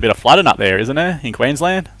I think there's a bit of flooding up there, isn't there, in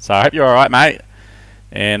Queensland? So I hope you're alright, mate.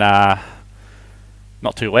 And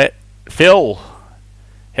not too wet. Phil,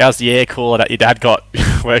 how's the air cooler that your dad got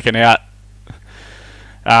working out?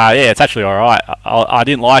 Yeah, it's actually alright. I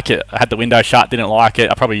didn't like it. I had the window shut, didn't like it.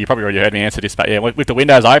 You probably already heard me answer this, but yeah, with the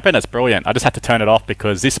windows open, it's brilliant. I just had to turn it off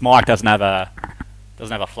because this mic doesn't have a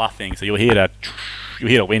fluff thing, so you'll hear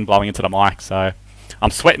the wind blowing into the mic. So I'm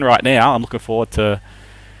sweating right now. I'm looking forward to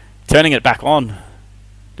turning it back on.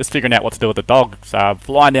 Just figuring out what to do with the dog. So I'm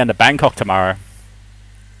flying down to Bangkok tomorrow.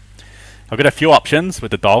 I've got a few options with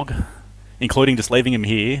the dog, including just leaving him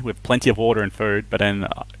here with plenty of water and food, but then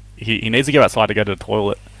he needs to go outside to go to the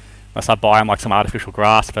toilet. Unless I buy him like some artificial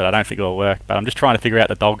grass, but I don't think it'll work. But I'm just trying to figure out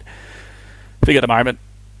the dog thing at the moment.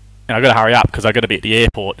 And I've got to hurry up because I've got to be at the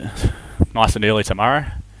airport nice and early tomorrow.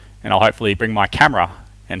 And I'll hopefully bring my camera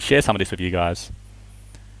and share some of this with you guys.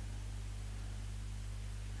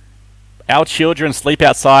 Our children sleep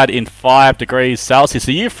outside in 5 degrees Celsius.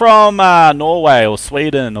 Are you from Norway or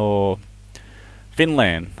Sweden or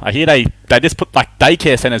Finland? I hear they just put, like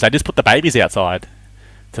daycare centres, they just put the babies outside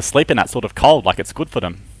to sleep in that sort of cold, like it's good for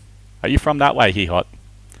them. Are you from that way, Hot?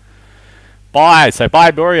 Bye. So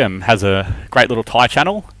Bye Buriam has a great little Thai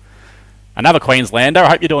channel. Another Queenslander. I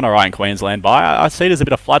hope you're doing alright in Queensland. Bye. I see there's a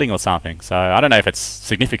bit of flooding or something, so I don't know if it's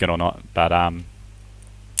significant or not, but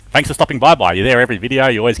thanks for stopping by. You're there every video.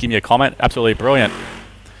 You always give me a comment. Absolutely brilliant.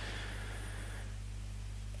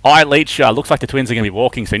 Leach, looks like the twins are going to be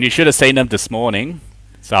walking soon. You should have seen them this morning.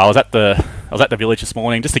 So I was at the village this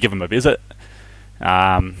morning just to give them a visit.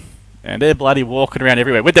 And they're bloody walking around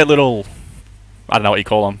everywhere with their little, I don't know what you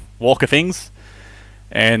call them, walker things.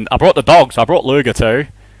 And I brought the dog, so I brought Luger too.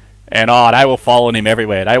 And they were following him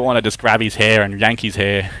everywhere. They want to just grab his hair and yank his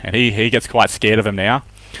hair. And he gets quite scared of them now.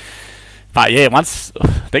 But yeah, once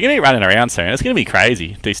they're going to be running around soon. It's going to be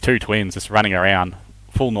crazy. These two twins just running around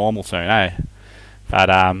full normal soon, eh? But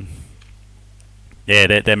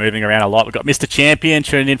yeah, they're moving around a lot. We've got Mr. Champion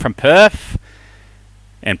tuning in from Perth.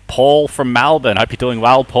 And Paul from Melbourne. Hope you're doing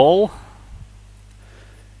well, Paul.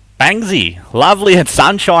 Bangsy, lovely and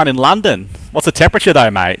sunshine in London. What's the temperature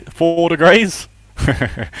though, mate? 4 degrees?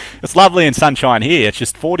 It's lovely and sunshine here. It's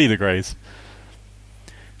just 40 degrees.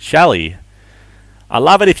 Shelley, I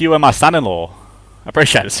love it if you were my son-in-law.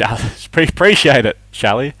 Appreciate it, Shelley. Appreciate it,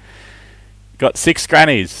 Shelley. Got 6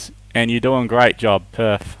 grannies, and you're doing a great job,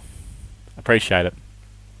 Perth. Appreciate it.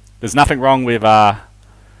 There's nothing wrong with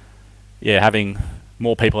having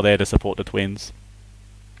more people there to support the twins.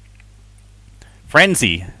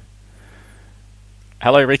 Frenzy.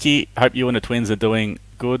 Hello, Ricky. Hope you and the twins are doing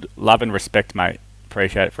good. Love and respect, mate.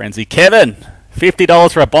 Appreciate it, Frenzy. Kevin,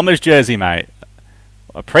 $50 for a Bombers jersey, mate.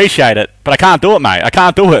 Appreciate it, but I can't do it, mate. I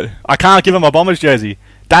can't do it. I can't give him a Bombers jersey.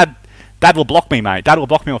 Dad will block me, mate. Dad will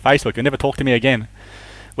block me on Facebook and never talk to me again.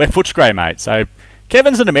 We're Footscray, mate. So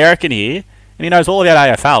Kevin's an American here, and he knows all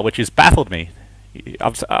about AFL, which has baffled me.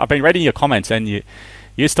 I've been reading your comments, and you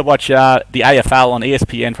used to watch the AFL on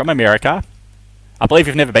ESPN from America. I believe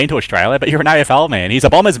you've never been to Australia, but you're an AFL man. He's a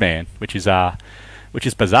Bombers man, which is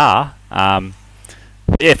bizarre.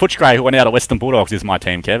 Yeah, Footscray, who went out of Western Bulldogs, is my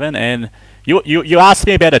team, Kevin. And you asked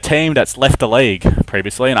me about a team that's left the league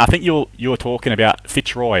previously, and I think you were talking about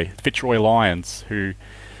Fitzroy Lions, who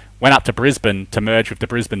went up to Brisbane to merge with the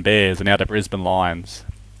Brisbane Bears and now the Brisbane Lions.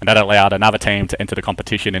 And that allowed another team to enter the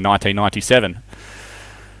competition in 1997.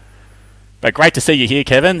 But great to see you here,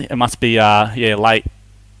 Kevin. It must be late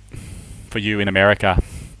for you in America.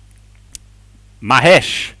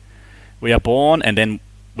 Mahesh, we are born and then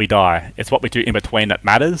we die. It's what we do in between that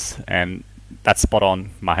matters, and that's spot on,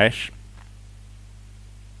 Mahesh.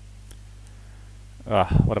 What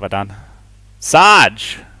have I done?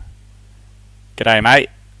 Sarge. G'day, mate.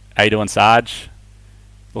 How you doing, Sarge?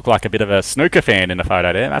 Look like a bit of a snooker fan in the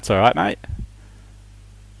photo there. That's alright, mate.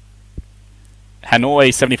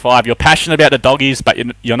 Hanoi75. You're passionate about the doggies, but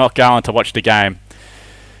you're not going to watch the game.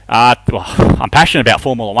 Well, I'm passionate about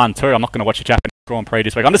Formula 1 too. I'm not going to watch the Japanese Grand Prix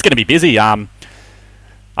this week. I'm just going to be busy. I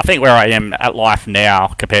think where I am at life now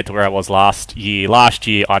compared to where I was last year. Last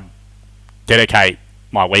year, I'd dedicate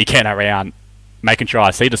my weekend around making sure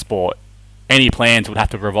I see the sport. Any plans would have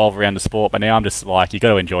to revolve around the sport, but now I'm just like, you got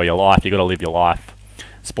to enjoy your life. You got to live your life.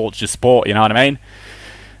 Sport's just sport, you know what I mean?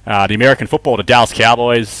 The American football, the Dallas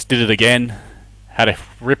Cowboys did it again. Had a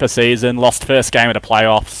ripper season. Lost first game of the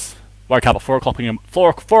playoffs. Woke up at 4 o'clock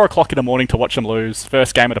in the morning to watch them lose.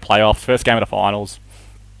 First game of the playoffs. First game of the finals.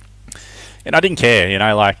 And I didn't care, you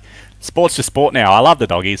know, like, sport's just sport now. I love the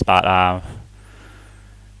doggies, but,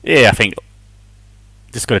 yeah, I think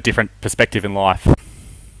just got a different perspective in life.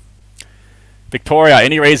 Victoria,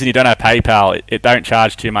 any reason you don't have PayPal? It don't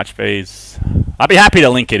charge too much fees. I'd be happy to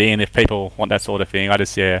link it in if people want that sort of thing. I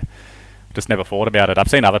just never thought about it. I've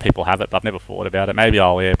seen other people have it, but I've never thought about it. Maybe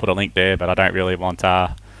I'll put a link there, but I don't really want.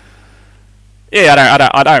 I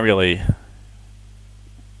don't really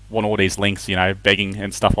want all these links, you know, begging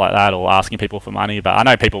and stuff like that, or asking people for money. But I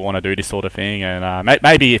know people want to do this sort of thing, and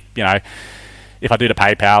maybe if I do the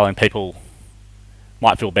PayPal and people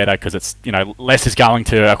might feel better because it's, you know, less is going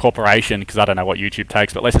to a corporation, because I don't know what YouTube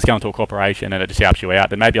takes, but less is going to a corporation and it just helps you out.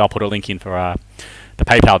 Then maybe I'll put a link in for the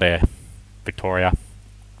PayPal there, Victoria.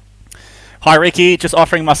 Hi Ricky, just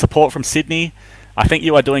offering my support from Sydney. I think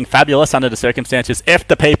you are doing fabulous under the circumstances. F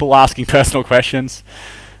the people asking personal questions.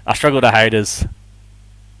 I struggle to haters.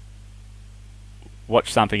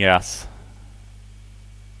 Watch something else.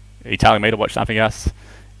 Are you telling me to watch something else?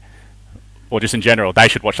 Or just in general, they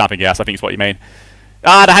should watch something else, I think is what you mean.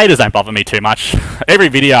 The haters don't bother me too much. Every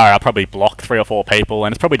video I'll probably block 3 or 4 people,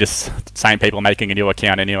 and it's probably just the same people making a new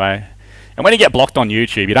account anyway. And when you get blocked on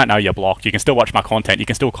YouTube, you don't know you're blocked. You can still watch my content, you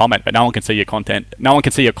can still comment, but no one can see your content. No one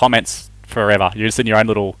can see your comments forever. You're just in your own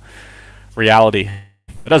little reality.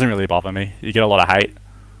 It doesn't really bother me. You get a lot of hate.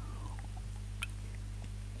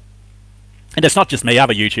 And it's not just me,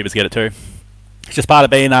 other YouTubers get it too. It's just part of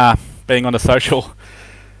being on the social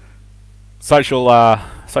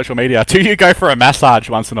media. Do you go for a massage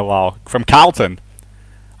once in a while? From Carlton.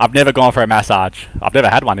 I've never gone for a massage. I've never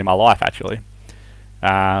had one in my life, actually.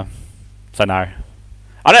 So no.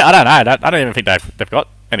 I don't know. I don't even think they've got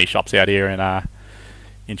any shops out here in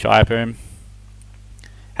Chiapoom.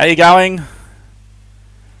 How you going?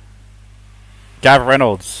 Gav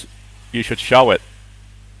Reynolds, you should show it.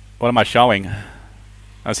 What am I showing?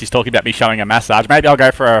 As he's talking about me showing a massage. Maybe I'll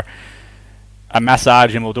go for a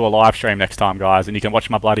massage and we'll do a live stream next time, guys, and you can watch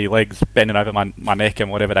my bloody legs bending over my neck and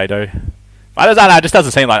whatever they do. I don't know, it just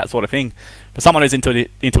doesn't seem like that sort of thing. For someone who's into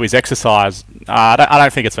his exercise, I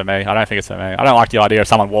don't think it's for me. I don't think it's for me. I don't like the idea of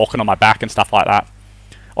someone walking on my back and stuff like that.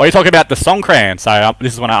 Or you're talking about the Songkran, so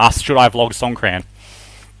this is when I asked, should I vlog Songkran?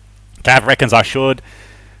 Gav reckons I should.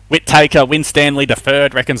 Whittaker, Win Stanley III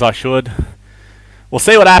reckons I should. We'll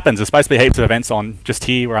see what happens. There's supposed to be heaps of events on just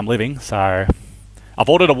here where I'm living, so I've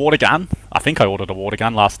ordered a water gun. I think I ordered a water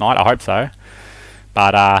gun last night. I hope so.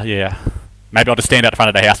 But, yeah. Maybe I'll just stand out the front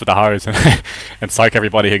of the house with a hose and soak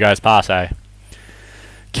everybody who goes past, eh?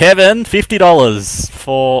 Kevin, $50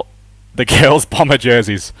 for the girls' bomber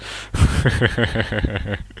jerseys.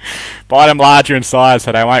 Buy them larger in size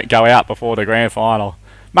so they won't go out before the grand final.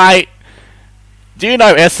 Mate, do you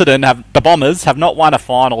know Essendon, the Bombers, have not won a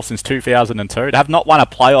final since 2002? They have not won a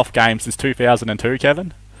playoff game since 2002,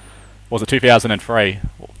 Kevin? Or was it 2003?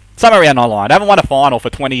 Somewhere around that line. They haven't won a final for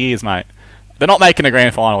 20 years, mate. They're not making a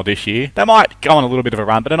grand final this year. They might go on a little bit of a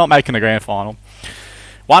run, but they're not making a grand final.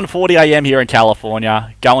 1:40 AM here in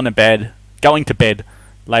California. Going to bed,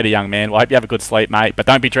 later, young man. Well, I hope you have a good sleep, mate. But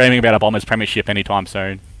don't be dreaming about a Bombers premiership anytime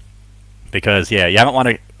soon. Because, yeah, you haven't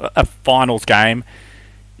won a finals game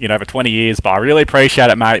in over 20 years. But I really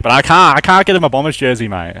appreciate it, mate. But I can't get him a Bombers jersey,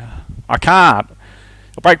 mate. I can't.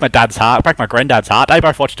 It'll break my dad's heart. It'll break my granddad's heart. They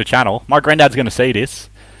both watch the channel. My granddad's going to see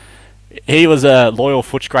this. He was a loyal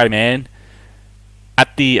Footscray man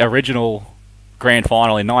at the original grand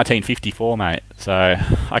final in 1954, mate. So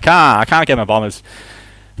I can't get my Bombers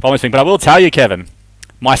thing. But I will tell you, Kevin,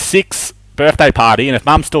 my 6th birthday party, and if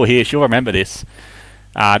Mum's still here, she'll remember this.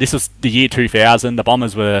 This was the year 2000. The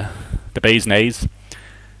Bombers were the bee's knees.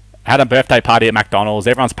 I had a birthday party at McDonald's.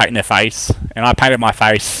 Everyone's painting their face, and I painted my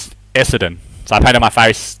face Essendon. So I painted my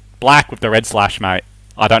face black with the red slash, mate.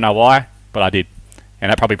 I don't know why, but I did. And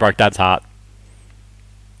that probably broke Dad's heart.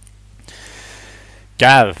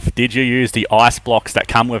 Gav, did you use the ice blocks that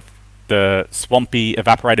come with the swampy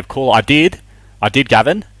evaporative cooler? I did. I did,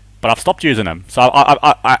 Gavin, but I've stopped using them. So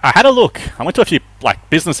I had a look. I went to a few like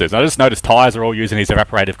businesses, and I just noticed tyres are all using these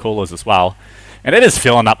evaporative coolers as well. And it is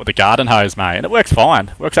filling up with the garden hose, mate, and it works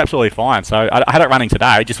fine. Works absolutely fine. So I had it running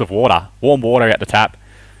today just with water, warm water out the tap,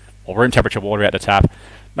 or room temperature water out the tap.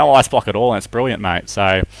 No ice block at all, and it's brilliant, mate.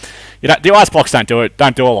 So, you know, the ice blocks don't do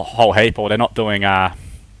a whole heap, or they're not doing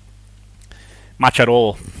much at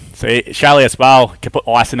all. So Shelley as well can put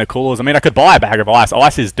ice in the coolers. I mean, I could buy a bag of ice.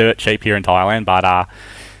 Ice is dirt cheap here in Thailand, but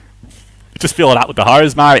just fill it up with the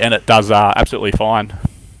hose, mate, and it does absolutely fine.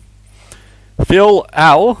 Phil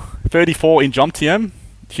L, 34 in Jomtium.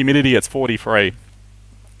 Humidity, it's 43.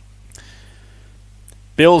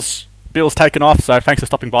 Bill's taken off, so thanks for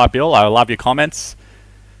stopping by, Bill. I love your comments.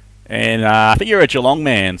 And I think you're a Geelong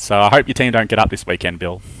man, so I hope your team don't get up this weekend,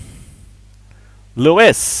 Bill.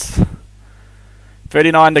 Lewis,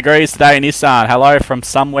 39 degrees today in Isaan. Hello from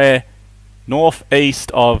somewhere northeast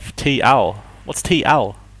of TL. What's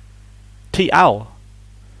TL? TL.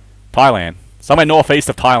 Thailand. Somewhere northeast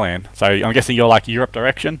of Thailand. So I'm guessing you're like Europe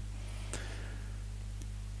direction.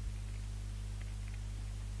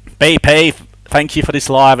 BP, thank you for this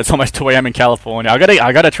live. It's almost 2 AM in California.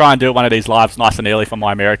 I gotta try and do one of these lives nice and early for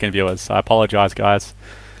my American viewers. I apologise, guys.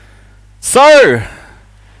 So,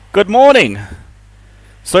 good morning.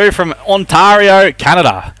 Sue from Ontario,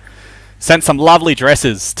 Canada, sent some lovely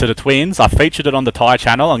dresses to the twins. I featured it on the Thai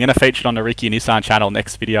channel. I'm going to feature it on the Ricky and Isaan channel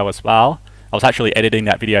next video as well. I was actually editing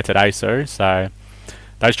that video today, Sue. So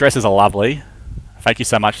those dresses are lovely. Thank you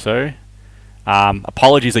so much, Sue.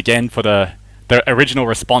 Apologies again for the original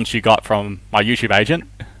response you got from my YouTube agent,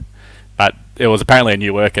 but it was apparently a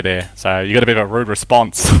new worker there, so you got a bit of a rude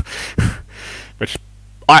response, which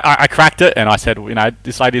I cracked it and I said, you know,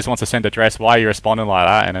 this lady just wants to send a dress. Why are you responding like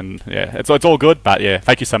that? And then yeah, it's all good. But yeah,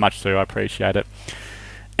 thank you so much, Sue. I appreciate it.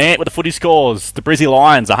 Ant with the footy scores. The Brizzy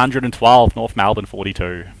Lions 112, North Melbourne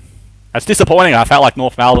 42. That's disappointing. I felt like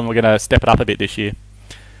North Melbourne were going to step it up a bit this year.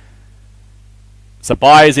 So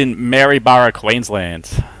buyers in Maryborough,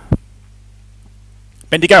 Queensland.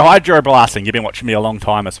 Bendigo Hydro Blasting. You've been watching me a long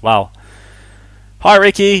time as well. Hi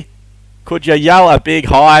Ricky. Could you yell a big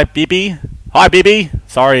hi, Bibby? Hi, Bibby.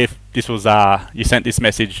 Sorry if this was you sent this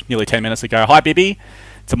message nearly 10 minutes ago. Hi, Bibby.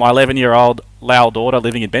 To my 11-year-old Lao daughter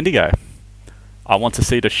living in Bendigo. I want to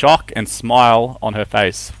see the shock and smile on her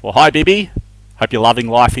face. Well, hi, Bibby. Hope you're loving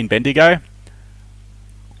life in Bendigo.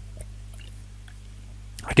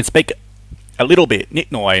 I can speak a little bit.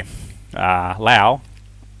 Nitnoi, Lao.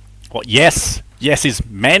 What? Yes. Yes is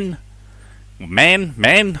men. Man.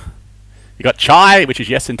 You got chai, which is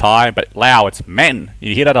yes in Thai, but Lao, it's men.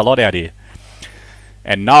 You hear that a lot out here.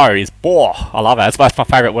 And no is bo. I love it. That's my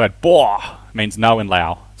favourite word. Bo means no in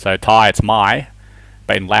Lao. So Thai, it's my,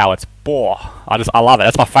 but in Lao, it's bo. I love it.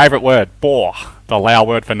 That's my favourite word. Bo, the Lao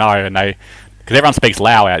word for no, and because everyone speaks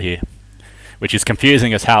Lao out here, which is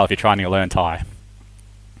confusing as hell if you're trying to learn Thai.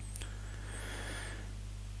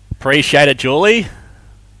 Appreciate it, Julie.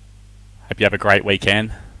 Hope you have a great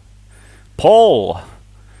weekend. Paul.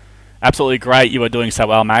 Absolutely great. You are doing so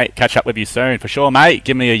well, mate. Catch up with you soon. For sure, mate.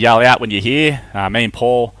 Give me a yell out when you're here. Me and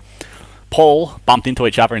Paul bumped into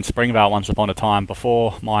each other in Springvale once upon a time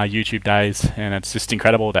before my YouTube days, and it's just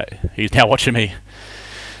incredible that he's now watching me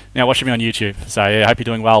on YouTube. So yeah, I hope you're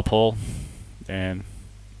doing well, Paul. And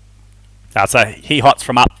so he hots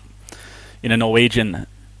from up in the Norwegian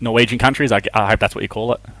countries. I hope that's what you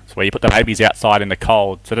call it. It's where you put the babies outside in the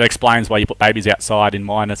cold. So that explains why you put babies outside in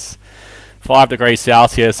minus 5 degrees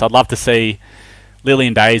Celsius. I'd love to see Lily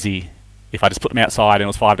and Daisy if I just put them outside and it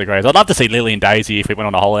was 5 degrees. I'd love to see Lily and Daisy if we went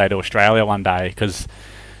on a holiday to Australia one day, because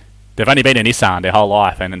they've only been in Isaan their whole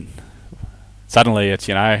life, and suddenly it's,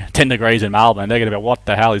 10 degrees in Melbourne. They're going to be, what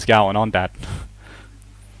the hell is going on, Dad?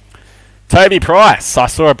 Toby Price. I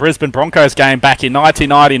saw a Brisbane Broncos game back in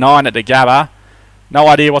 1999 at the Gabba. No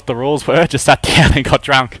idea what the rules were. Just sat down and got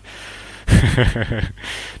drunk.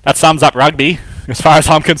 That sums up rugby as far as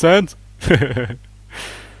I'm concerned.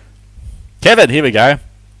 Kevin, here we go.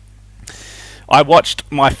 I watched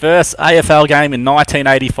my first AFL game in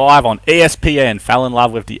 1985 on ESPN. Fell in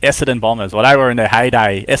love with the Essendon Bombers. Well, they were in their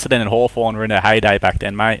heyday. Essendon and Hawthorn were in their heyday back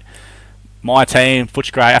then, mate. My team,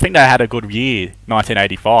 Footscray, I think they had a good year,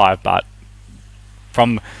 1985, but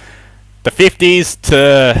from the 50s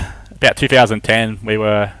to about 2010, we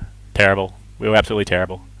were terrible. We were absolutely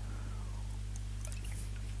terrible.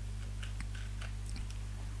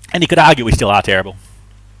 And you could argue we still are terrible.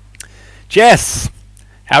 Jess,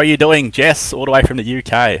 how are you doing, Jess, all the way from the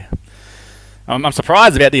UK? I'm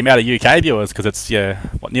surprised about the amount of UK viewers, because it's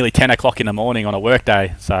nearly 10 o'clock in the morning on a work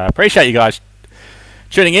day. So I appreciate you guys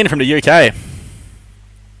tuning in from the UK.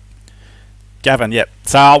 Gavin, yep.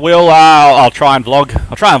 So I will. I'll try and vlog.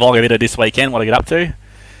 I'll try and vlog a bit of this weekend. What I get up to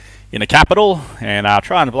in the capital, and I'll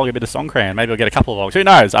try and vlog a bit of Songkran. Maybe I'll get a couple of vlogs. Who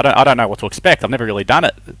knows? I don't know what to expect. I've never really done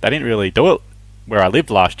it. They didn't really do it where I lived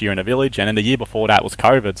last year in a village, and then the year before that was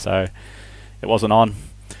COVID, so it wasn't on.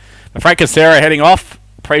 But Frank and Sarah heading off.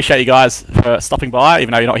 Appreciate you guys for stopping by,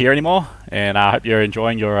 even though you're not here anymore, and I hope you're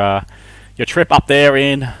enjoying your trip up there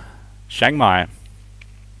in Chiang Mai.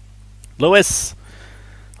 Lewis,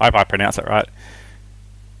 I hope I pronounced it right.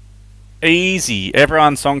 Easy.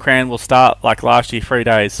 Everyone Songkran will start like last year, 3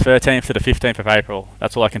 days, 13th to the 15th of April.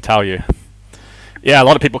 That's all I can tell you. Yeah, a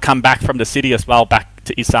lot of people come back from the city as well, back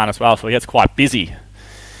to Isaan as well, so it gets quite busy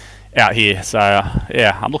out here. So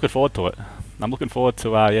yeah, I'm looking forward to it. I'm looking forward to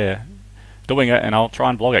yeah, doing it, and I'll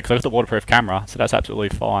try and vlog it because I've got the waterproof camera, so that's absolutely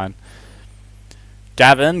fine.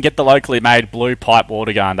 Gavin, get the locally made blue pipe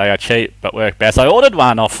water gun. They are cheap but work best. I ordered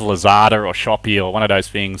one off Lazada or Shopee or one of those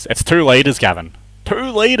things. It's 2 litres, Gavin.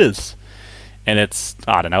 2 litres! And it's,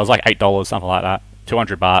 I don't know, it was like $8, something like that.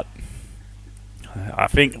 200 baht. I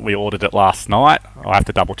think we ordered it last night. I'll have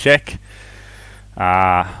to double check.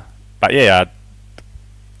 But yeah, I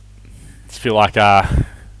just feel like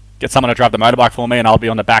get someone to drive the motorbike for me, and I'll be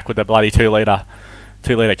on the back with the bloody 2 litre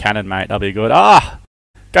cannon, mate. That'll be good.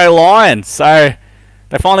 Go Lions! So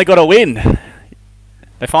they finally got a win.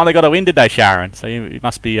 They finally got a win, did they, Sharon? So you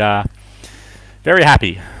must be very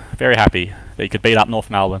happy that you could beat up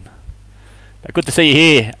North Melbourne. But good to see you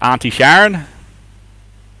here, Auntie Sharon.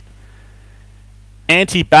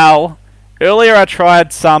 Auntie Bell, earlier I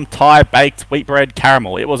tried some Thai baked wheat bread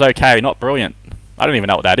caramel. It was okay, not brilliant. I don't even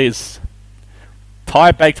know what that is.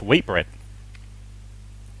 Thai baked wheat bread.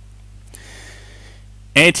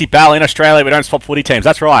 Auntie Bell, in Australia we don't swap footy teams.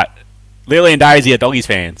 That's right. Lily and Daisy are Doggies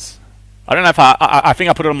fans. I don't know if I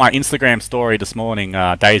think I put it on my Instagram story this morning.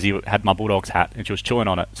 Daisy had my Bulldogs hat and she was chewing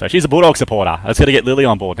on it. So she's a Bulldog supporter. I just got to get Lily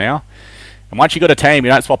on board now. And once you got a team,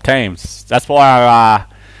 you don't swap teams. That's why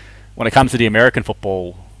when it comes to the American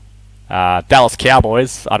football, Dallas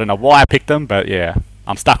Cowboys, I don't know why I picked them, but yeah,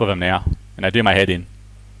 I'm stuck with them now, and they do my head in.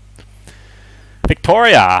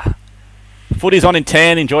 Victoria, footy's on in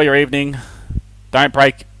 10, enjoy your evening. Don't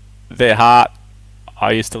break their heart.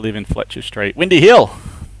 I used to live in Fletcher Street. Windy Hill.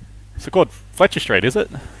 It's called Fletcher Street, is it?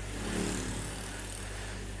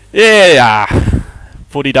 Yeah,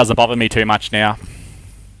 footy doesn't bother me too much now.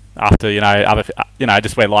 After,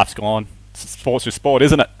 just where life's gone. Sport's just sport,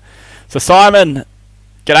 isn't it? So Simon,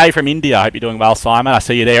 g'day from India. I hope you're doing well, Simon. I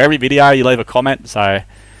see you there every video. You leave a comment, so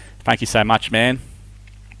thank you so much, man.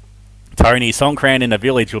 Tony, Songkran in the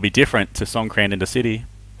village will be different to Songkran in the city.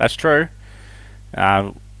 That's true.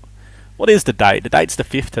 What is the date? The date's the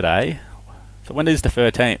 5th today. So when is the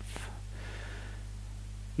 13th?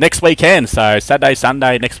 Next weekend. So Saturday,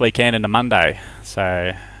 Sunday, next weekend, and the Monday.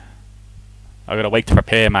 So I've got a week to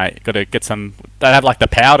prepare, mate. Got to get some. They have like the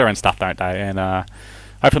powder and stuff, don't they? And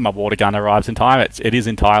hopefully my water gun arrives in time. It is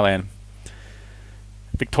in Thailand.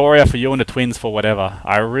 Victoria, for you and the twins for whatever.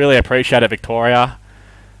 I really appreciate it, Victoria.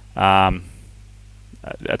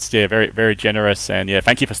 That's very very generous, and yeah,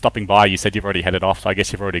 thank you for stopping by. You said you've already headed off, so I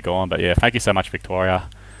guess you've already gone. But yeah, thank you so much, Victoria.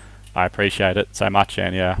 I appreciate it so much,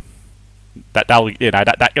 and yeah,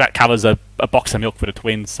 that covers a box of milk for the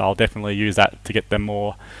twins. So I'll definitely use that to get them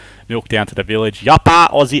more milk down to the village. Yappa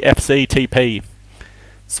Aussie FC TP.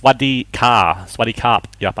 Swaddy Carp,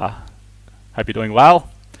 Yappa. Hope you're doing well.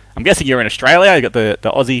 I'm guessing you're in Australia. You got the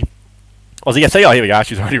Aussie FC. Oh, here we go.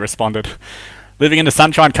 She's already responded. Living in the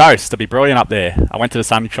Sunshine Coast. It'll be brilliant up there. I went to the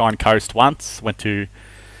Sunshine Coast once. Went to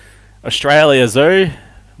Australia Zoo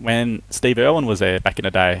when Steve Irwin was there back in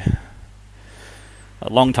the day.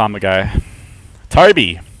 A long time ago.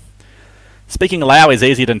 Toby. Speaking Lao is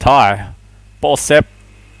easier than Thai. Bo Sep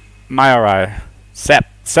Mayoro. Sep.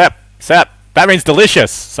 That means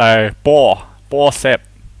delicious. So, Bo Sep.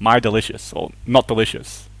 My delicious. Or not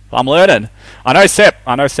delicious. I'm learning. I know Sep.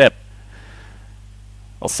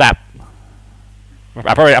 Or Sap.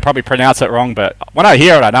 I probably pronounce it wrong, but when I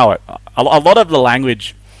hear it, I know it. A lot of the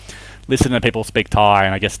language, listening to people speak Thai,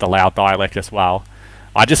 and I guess the Lao dialect as well,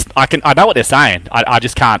 I know what they're saying. I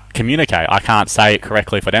just can't communicate. I can't say it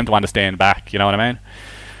correctly for them to understand back. You know what I mean?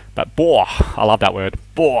 But bo, I love that word.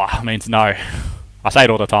 Bo means no. I say it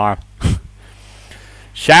all the time.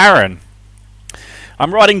 Sharon,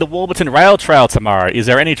 I'm riding the Warburton Rail Trail tomorrow. Is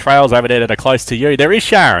there any trails over there that are close to you? There is,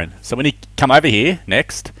 Sharon. So when you come over here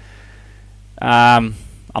next. I'm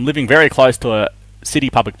living very close to a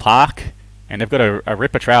city public park, and they've got a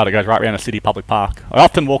ripper trail that goes right around a city public park. I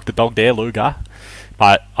often walk the dog there, Luga,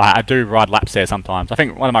 but I do ride laps there sometimes. I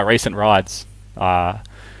think one of my recent rides, I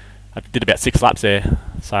did about 6 laps there,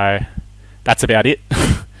 so that's about it.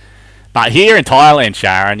 But here in Thailand,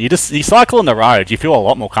 Sharon, you cycle on the roads. You feel a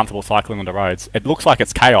lot more comfortable cycling on the roads. It looks like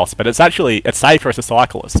it's chaos, but it's safer as a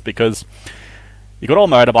cyclist because you got all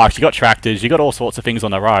motorbikes, you got tractors, you got all sorts of things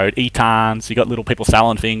on the road, e-tarns, you got little people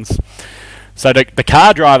selling things. So the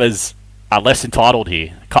car drivers are less entitled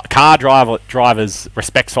here. Drivers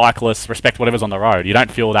respect cyclists, respect whatever's on the road. You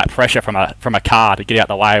don't feel that pressure from a car to get out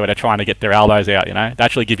the way when they're trying to get their elbows out. You know, they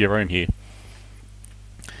actually give you room here.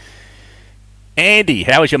 Andy,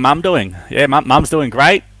 how is your mum doing? Yeah, mum's doing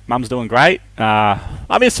great. Mum's doing great.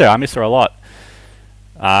 I miss her. I miss her a lot.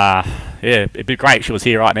 Yeah, it'd be great if she was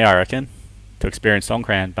here right now, I reckon, to experience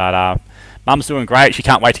Songkran. But mum's doing great. She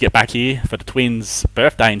can't wait to get back here for the twins'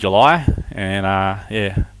 birthday in July. And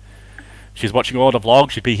yeah, she's watching all the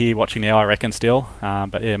vlogs. She'd be here watching now, I reckon, still.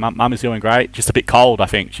 But yeah, mum is doing great. Just a bit cold, I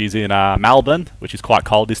think. She's in Melbourne, which is quite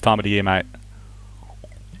cold this time of the year, mate.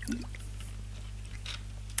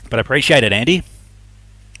 But I appreciate it, Andy.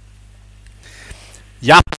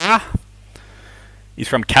 Yappa is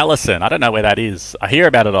from Callison. I don't know where that is. I hear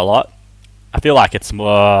about it a lot. I feel like it's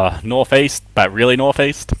more northeast, but really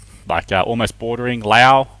northeast. Like almost bordering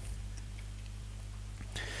Laos.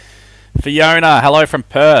 Fiona, hello from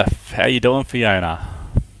Perth. How you doing, Fiona?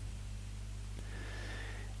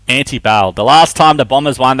 Anti-Bal. The last time the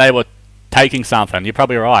Bombers won, they were taking something. You're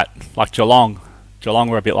probably right. Like Geelong. Geelong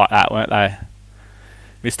were a bit like that, weren't they?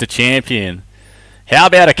 Mr. Champion. How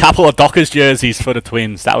about a couple of Dockers jerseys for the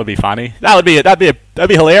Twins? That would be funny. That'd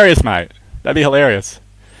be hilarious, mate. That'd be hilarious.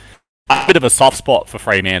 A bit of a soft spot for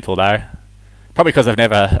Fremantle though. Probably because they've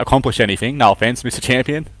never accomplished anything. No offense, Mr.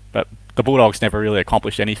 Champion, but the Bulldogs never really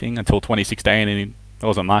accomplished anything until 2016, and there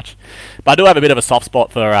wasn't much. But I do have a bit of a soft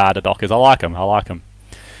spot for the Dockers. I like them. I like them.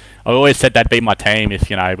 I always said they'd be my team if,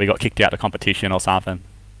 you know, we got kicked out of the competition or something.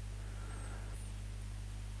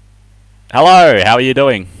 Hello, how are you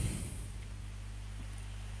doing?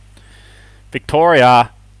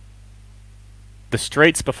 Victoria, the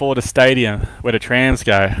streets before the stadium where the trams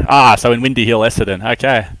go. Ah, so in Windy Hill, Essendon.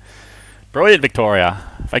 Okay. Brilliant, Victoria.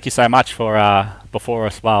 Thank you so much for before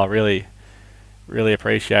as well. Really, really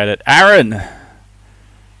appreciate it. Aaron,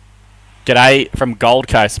 g'day from Gold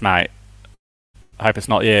Coast, mate. I hope it's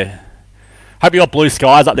not, yeah. Hope you got blue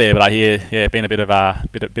skies up there, but I hear, yeah, been a bit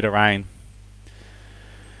of rain.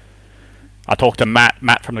 I talked to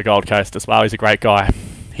Matt from the Gold Coast as well. He's a great guy.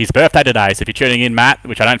 His birthday today, so if you're tuning in, Matt,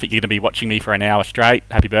 which I don't think you're going to be watching me for an hour straight,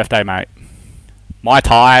 happy birthday, mate. My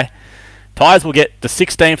Ties will get the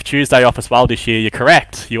 16th Tuesday off as well this year. You're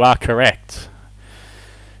correct. You are correct.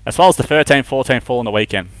 As well as the 13th, 14th fall on the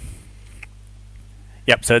weekend.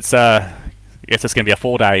 Yep, so it's I guess it's going to be a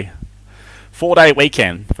four-day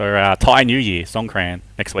weekend for Thai New Year, Songkran,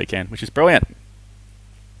 next weekend, which is brilliant.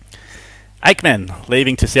 Aikman,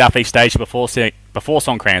 leaving to Southeast Asia before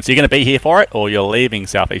Songkran. So you're going to be here for it, or you're leaving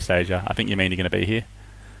Southeast Asia? I think you mean you're going to be here.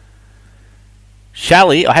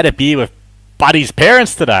 Shally, I had a beer with Buddy's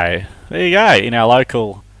parents today. There you go, in our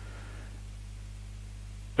local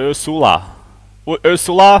Ursula.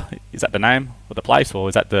 Ursula, is that the name of the place, or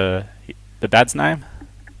is that the dad's name?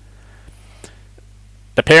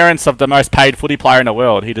 The parents of the most paid footy player in the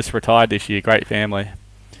world. He just retired this year. Great family.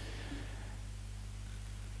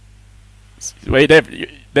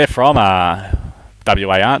 They're from WA,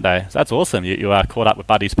 aren't they? So that's awesome. You are caught up with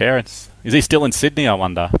Buddy's parents. Is he still in Sydney, I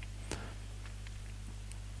wonder?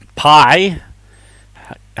 Pi,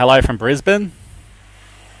 hello from Brisbane.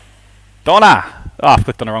 Donna, oh, I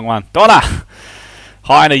clicked on the wrong one. Donna,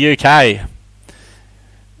 hi in the UK.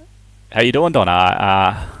 How you doing,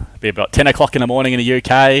 Donna? Be about 10 o'clock in the morning in the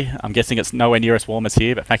UK. I'm guessing it's nowhere near as warm as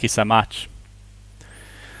here, but thank you so much.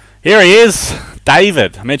 Here he is,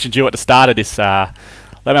 David. I mentioned you at the start of this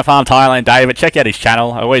Lemon Farm Thailand. David, check out his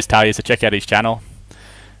channel. I always tell you to check out his channel.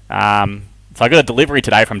 So I got a delivery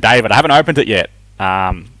today from David. I haven't opened it yet.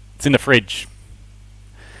 It's in the fridge.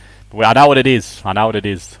 But I know what it is. I know what it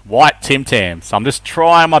is. White Tim Tams. So I'm just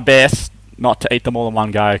trying my best not to eat them all in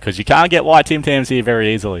one go, because you can't get white Tim Tams here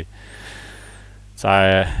very easily. So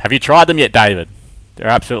have you tried them yet, David? They're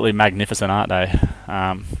absolutely magnificent, aren't they?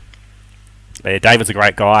 Yeah, David's a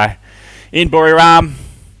great guy in Buriram,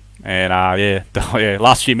 and yeah,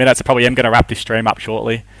 last few minutes I probably am going to wrap this stream up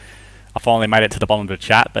shortly. I finally made it to the bottom of the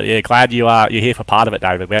chat, but yeah, glad you're here for part of it,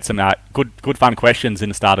 David. We had some good fun questions in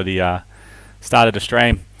the start of the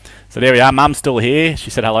stream. So there we are. Mum's still here.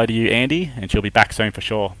 She said hello to you, Andy, and she'll be back soon for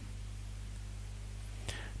sure.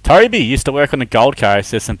 Toby used to work on the Gold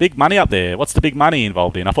Coast. There's some big money up there. What's the big money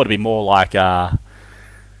involved in? I thought it'd be more like out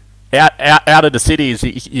of the cities.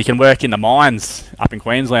 You can work in the mines up in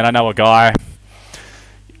Queensland. I know a guy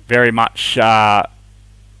very much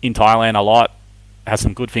in Thailand a lot. has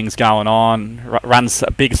some good things going on. Runs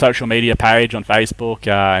a big social media page on Facebook,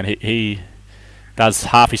 and he does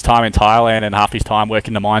half his time in Thailand and half his time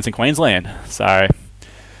working the mines in Queensland. So,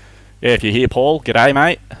 yeah, if you're here, Paul, g'day,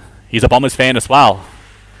 mate. He's a Bombers fan as well.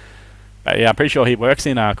 But yeah, I'm pretty sure he works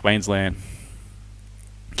in Queensland.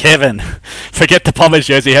 Kevin, forget the Bombers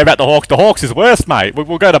jersey. How about the Hawks? The Hawks is worse, mate.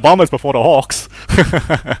 We'll go to Bombers before the Hawks.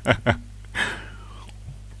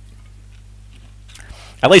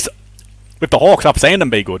 At least with the Hawks, I've seen them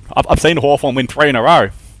be good. I've seen Hawthorn win 3 in a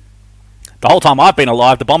row. The whole time I've been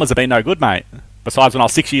alive, the Bombers have been no good, mate. Besides when I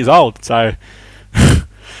was 6 years old. So,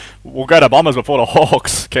 we'll go to Bombers before the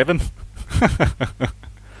Hawks, Kevin.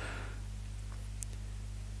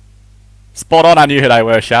 Spot on, I knew who they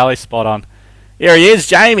were, Charlie. Spot on. Here he is,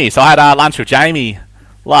 Jamie. So I had lunch with Jamie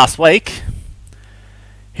last week.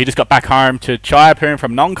 He just got back home to Chaiyapoon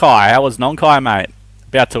from Nong Khai. How was Nong Khai, mate?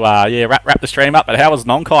 About to wrap the stream up, but how was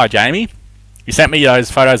Nong Khai, Jamie? You sent me those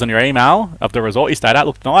photos on your email of the resort you stayed at.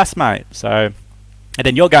 Looked nice, mate. So, and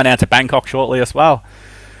then you're going down to Bangkok shortly as well.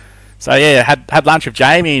 So yeah, had lunch with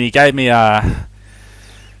Jamie, and he gave me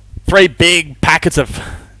 3 big packets of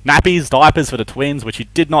nappies, diapers for the twins, which he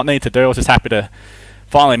did not need to do. I was just happy to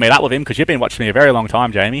finally meet up with him because you've been watching me a very long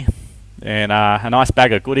time, Jamie. And a nice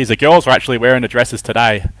bag of goodies. The girls were actually wearing the dresses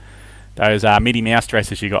today. Those Minnie Mouse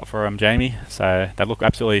dresses you got for them, Jamie. So they look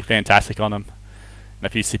absolutely fantastic on them. And a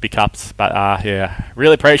few sippy cups. But yeah,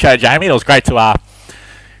 really appreciate it, Jamie. It was great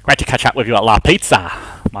to catch up with you at La Pizza,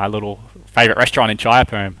 my little favourite restaurant in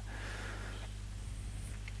Chaiyapoon.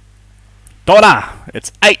 Donna,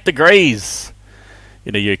 it's 8 degrees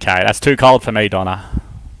in the UK. That's too cold for me, Donna.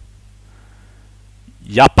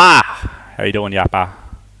 Yappa, how you doing, Yappa?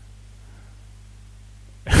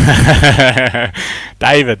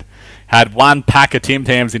 David had 1 pack of Tim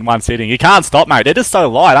Tams in one sitting. You can't stop, mate. They're just so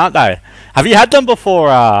light, aren't they? Have you had them before?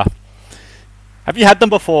 I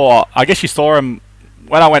guess you saw them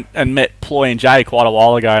when I went and met Ploy and Jay quite a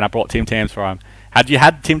while ago, and I brought Tim Tams for them. Had you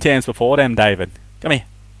had Tim Tams before them, David? Come here.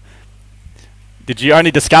 Did you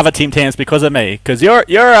only discover Tim Tams because of me? Because you're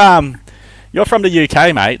from the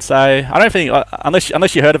UK, mate. So I don't think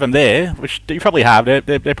unless you heard of them there, which you probably have.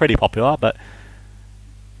 They're pretty popular, but.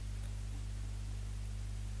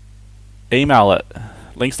 Email it.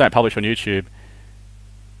 Links don't publish on YouTube.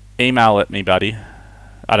 Email it me, buddy.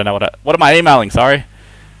 I don't know what am I emailing? Sorry,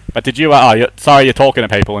 but did you? Sorry, you're talking to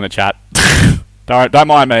people in the chat. don't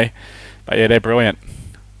mind me. But yeah, they're brilliant.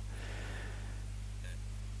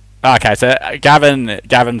 Okay, so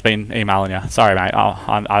Gavin's been emailing you. Sorry, mate.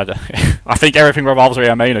 I think everything revolves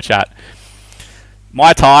around me in the chat.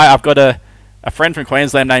 My Thai, I've got a friend from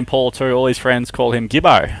Queensland named Paul too. All his friends call him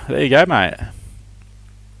Gibbo. There you go, mate.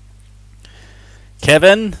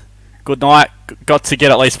 Kevin, good night. Got to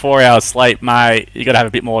get at least 4 hours sleep, mate. You got to have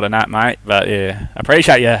a bit more than that, mate. But yeah,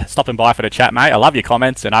 appreciate you stopping by for the chat, mate. I love your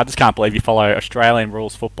comments, and I just can't believe you follow Australian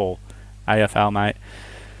rules football, AFL, mate.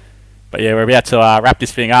 But yeah, we're about to wrap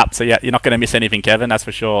this thing up. So yeah, you're not going to miss anything, Kevin. That's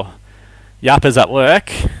for sure. Yappa's at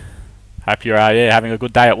work. Hope you're having a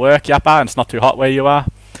good day at work, Yappa, and it's not too hot where you are.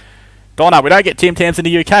 Donna, we don't get Tim Tams in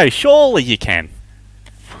the UK. Surely you can,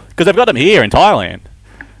 because they've got them here in Thailand.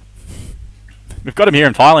 We've got them here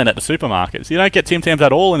in Thailand at the supermarkets. You don't get Tim Tams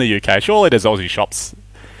at all in the UK. Surely there's Aussie shops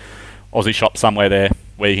somewhere there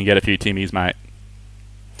where you can get a few Timmies, mate.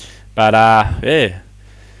 But yeah,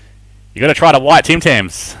 you got to try the white Tim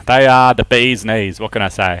Tams. They are the bee's knees. What can I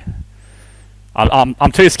say?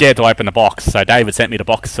 I'm too scared to open the box. So David sent me the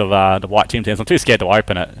box of the white Tim Tams. I'm too scared to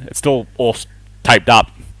open it. It's still all taped up.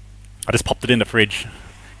 I just popped it in the fridge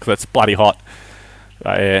because it's bloody hot.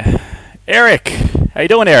 Yeah. Eric, how you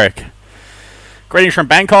doing, Eric? Greetings from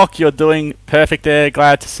Bangkok. You're doing perfect there.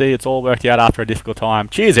 Glad to see it's all worked out after a difficult time.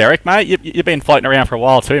 Cheers, Eric, mate. You've been floating around for a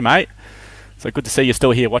while too, mate. So good to see you're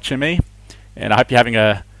still here watching me. And I hope you're having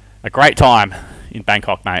a great time in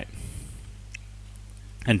Bangkok, mate.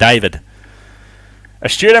 And David, a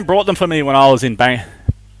student brought them for me when I was in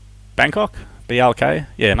Bangkok? BLK?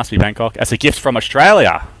 Yeah, it must be Bangkok. As a gift from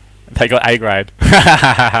Australia. They got A grade.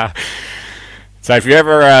 So if you're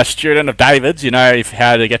ever a student of David's, you know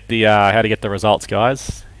how to get the results,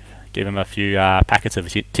 guys. Give him a few packets of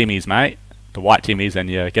Timmies, mate. The white Timmies, and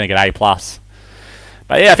you're gonna get A+.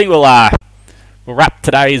 But yeah, I think we'll wrap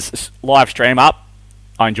today's live stream up.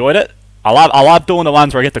 I enjoyed it. I love doing the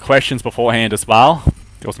ones where I get the questions beforehand as well.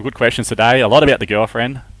 There were some good questions today. A lot about the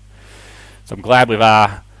girlfriend. So I'm glad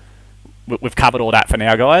we've covered all that for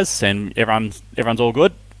now, guys, and everyone's all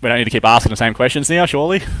good. We don't need to keep asking the same questions now,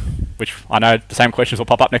 surely. Which I know the same questions will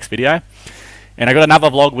pop up next video. And I got another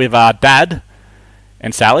vlog with Dad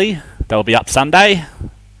and Sally. They'll be up Sunday.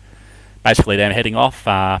 Basically them heading off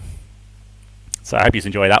So I hope you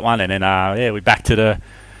enjoy that one, and then yeah, we're back to the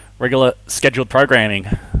regular scheduled programming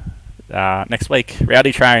next week.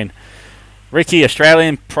 Rowdy Train. Ricky,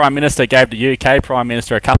 Australian Prime Minister, gave the UK Prime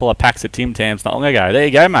Minister a couple of packs of Tim Tams not long ago. There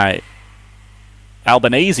you go, mate.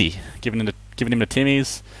 Albanese, giving him the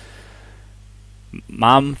Timmies.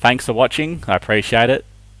 Mum, thanks for watching. I appreciate it.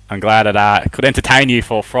 I'm glad that I could entertain you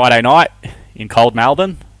for Friday night in cold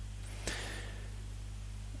Melbourne.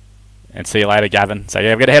 And see you later, Gavin. So yeah,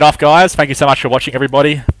 we're going to head off, guys. Thank you so much for watching,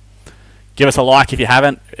 everybody. Give us a like if you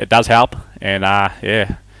haven't. It does help. And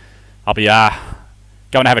yeah, I'll be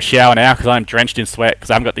going to have a shower now because I'm drenched in sweat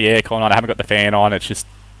because I haven't got the aircon on. I haven't got the fan on. It's just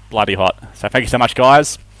bloody hot. So thank you so much,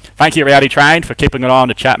 guys. Thank you, Rowdy Train, for keeping it on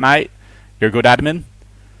the chat, mate. You're a good admin.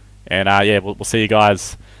 And yeah, we'll see you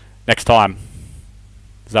guys next time.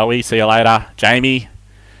 Zoe, see you later. Jamie,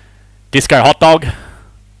 Disco Hot Dog,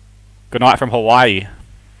 good night from Hawaii.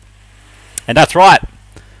 And that's right,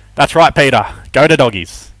 Peter. Go to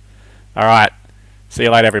doggies. All right, see you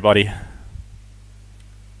later, everybody.